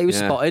was there. He was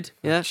spotted.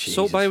 Yeah.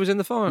 Salt Bay was in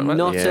the final, right?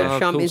 Not a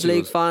Champions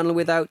League final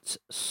without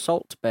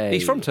Salt Bay.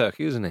 He's from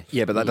Turkey, isn't he?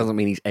 Yeah, but that doesn't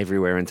mean he's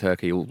everywhere in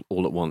Turkey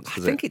all at once,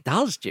 does I think it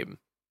does, Jim.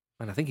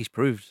 And I think he's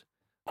proved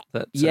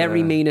that...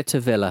 Yerry Mina to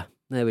Villa.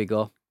 There we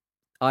go.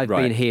 I've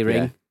been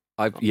hearing...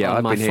 I've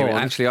been hearing.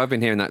 Actually, I've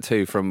been hearing that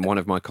too from one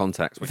of my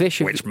contacts,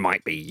 which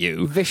might be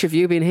you. Vish, have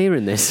you been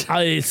hearing this?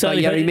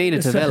 Yerry Mina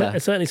to Villa.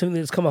 It's certainly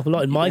something that's come up a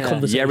lot in my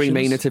conversations. Yerry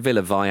Mina to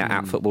Villa via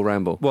at Football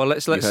Ramble. Well,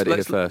 let's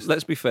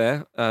be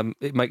fair.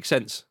 It makes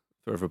sense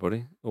for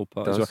everybody, all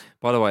parties. Well.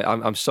 By the way,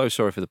 I'm so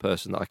sorry for the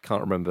person that I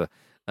can't remember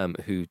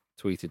who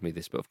tweeted me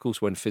this, but of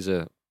course, when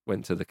Fizzer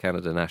went to the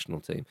Canada national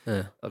team,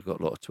 I've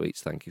got a lot of tweets.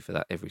 Thank you for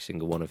that, every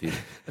single one of you.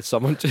 And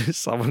someone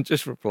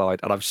just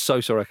replied, and I'm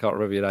so sorry I can't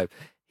remember your name.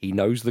 He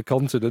knows the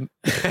continent.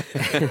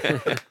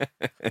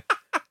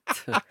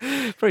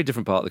 Very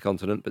different part of the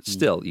continent, but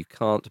still, you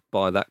can't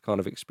buy that kind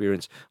of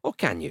experience, or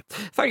can you?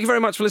 Thank you very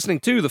much for listening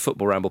to the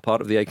Football Ramble,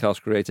 part of the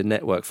Acast Creator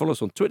Network. Follow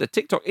us on Twitter,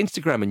 TikTok,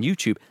 Instagram, and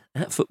YouTube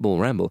at Football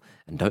Ramble,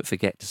 and don't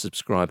forget to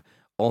subscribe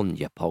on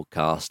your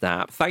podcast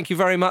app. Thank you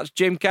very much,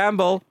 Jim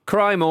Campbell.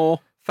 Cry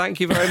more. Thank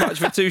you very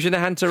much, Vithushan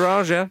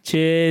Ehantharajah.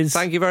 Cheers.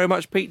 Thank you very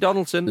much, Pete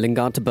Donaldson.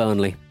 Lingard to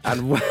Burnley.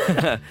 And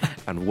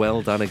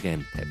well done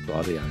again, Pep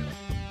Guardiola.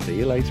 See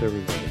you later,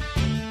 everybody.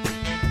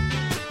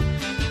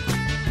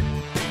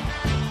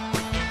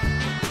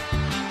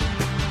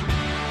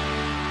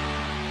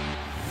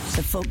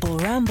 The Football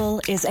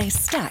Ramble is a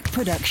Stack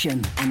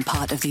production and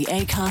part of the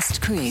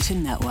Acast Creator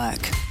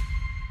Network.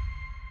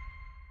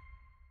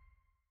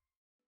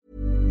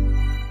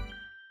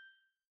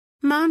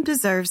 Mom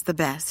deserves the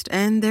best,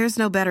 and there's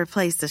no better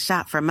place to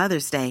shop for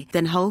Mother's Day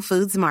than Whole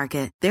Foods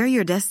Market. They're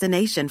your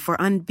destination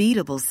for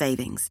unbeatable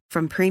savings,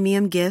 from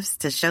premium gifts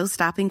to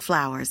show-stopping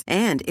flowers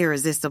and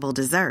irresistible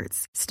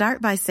desserts.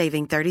 Start by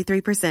saving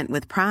 33%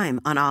 with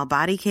Prime on all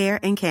body care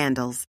and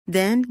candles.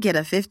 Then get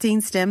a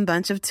 15-stem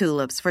bunch of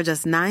tulips for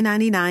just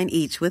 $9.99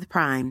 each with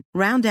Prime.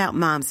 Round out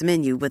Mom's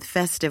menu with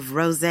festive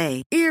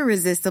rosé,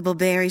 irresistible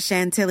berry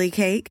chantilly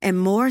cake, and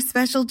more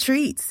special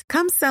treats.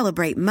 Come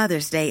celebrate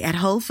Mother's Day at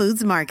Whole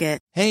Foods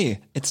Market. Hey,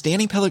 it's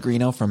Danny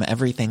Pellegrino from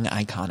Everything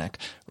Iconic.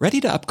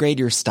 Ready to upgrade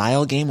your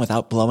style game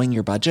without blowing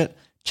your budget?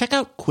 Check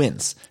out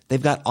Quince.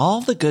 They've got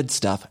all the good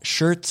stuff,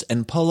 shirts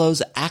and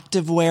polos,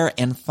 activewear,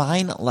 and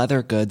fine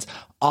leather goods,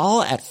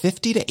 all at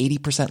 50 to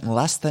 80%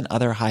 less than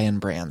other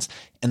high-end brands.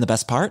 And the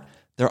best part?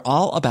 They're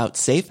all about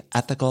safe,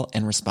 ethical,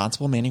 and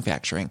responsible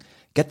manufacturing.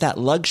 Get that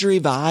luxury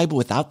vibe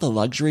without the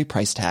luxury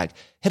price tag.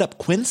 Hit up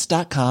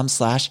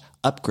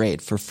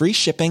quince.com/upgrade for free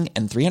shipping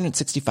and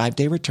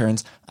 365-day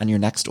returns on your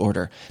next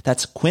order.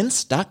 That's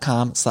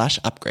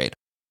quince.com/upgrade.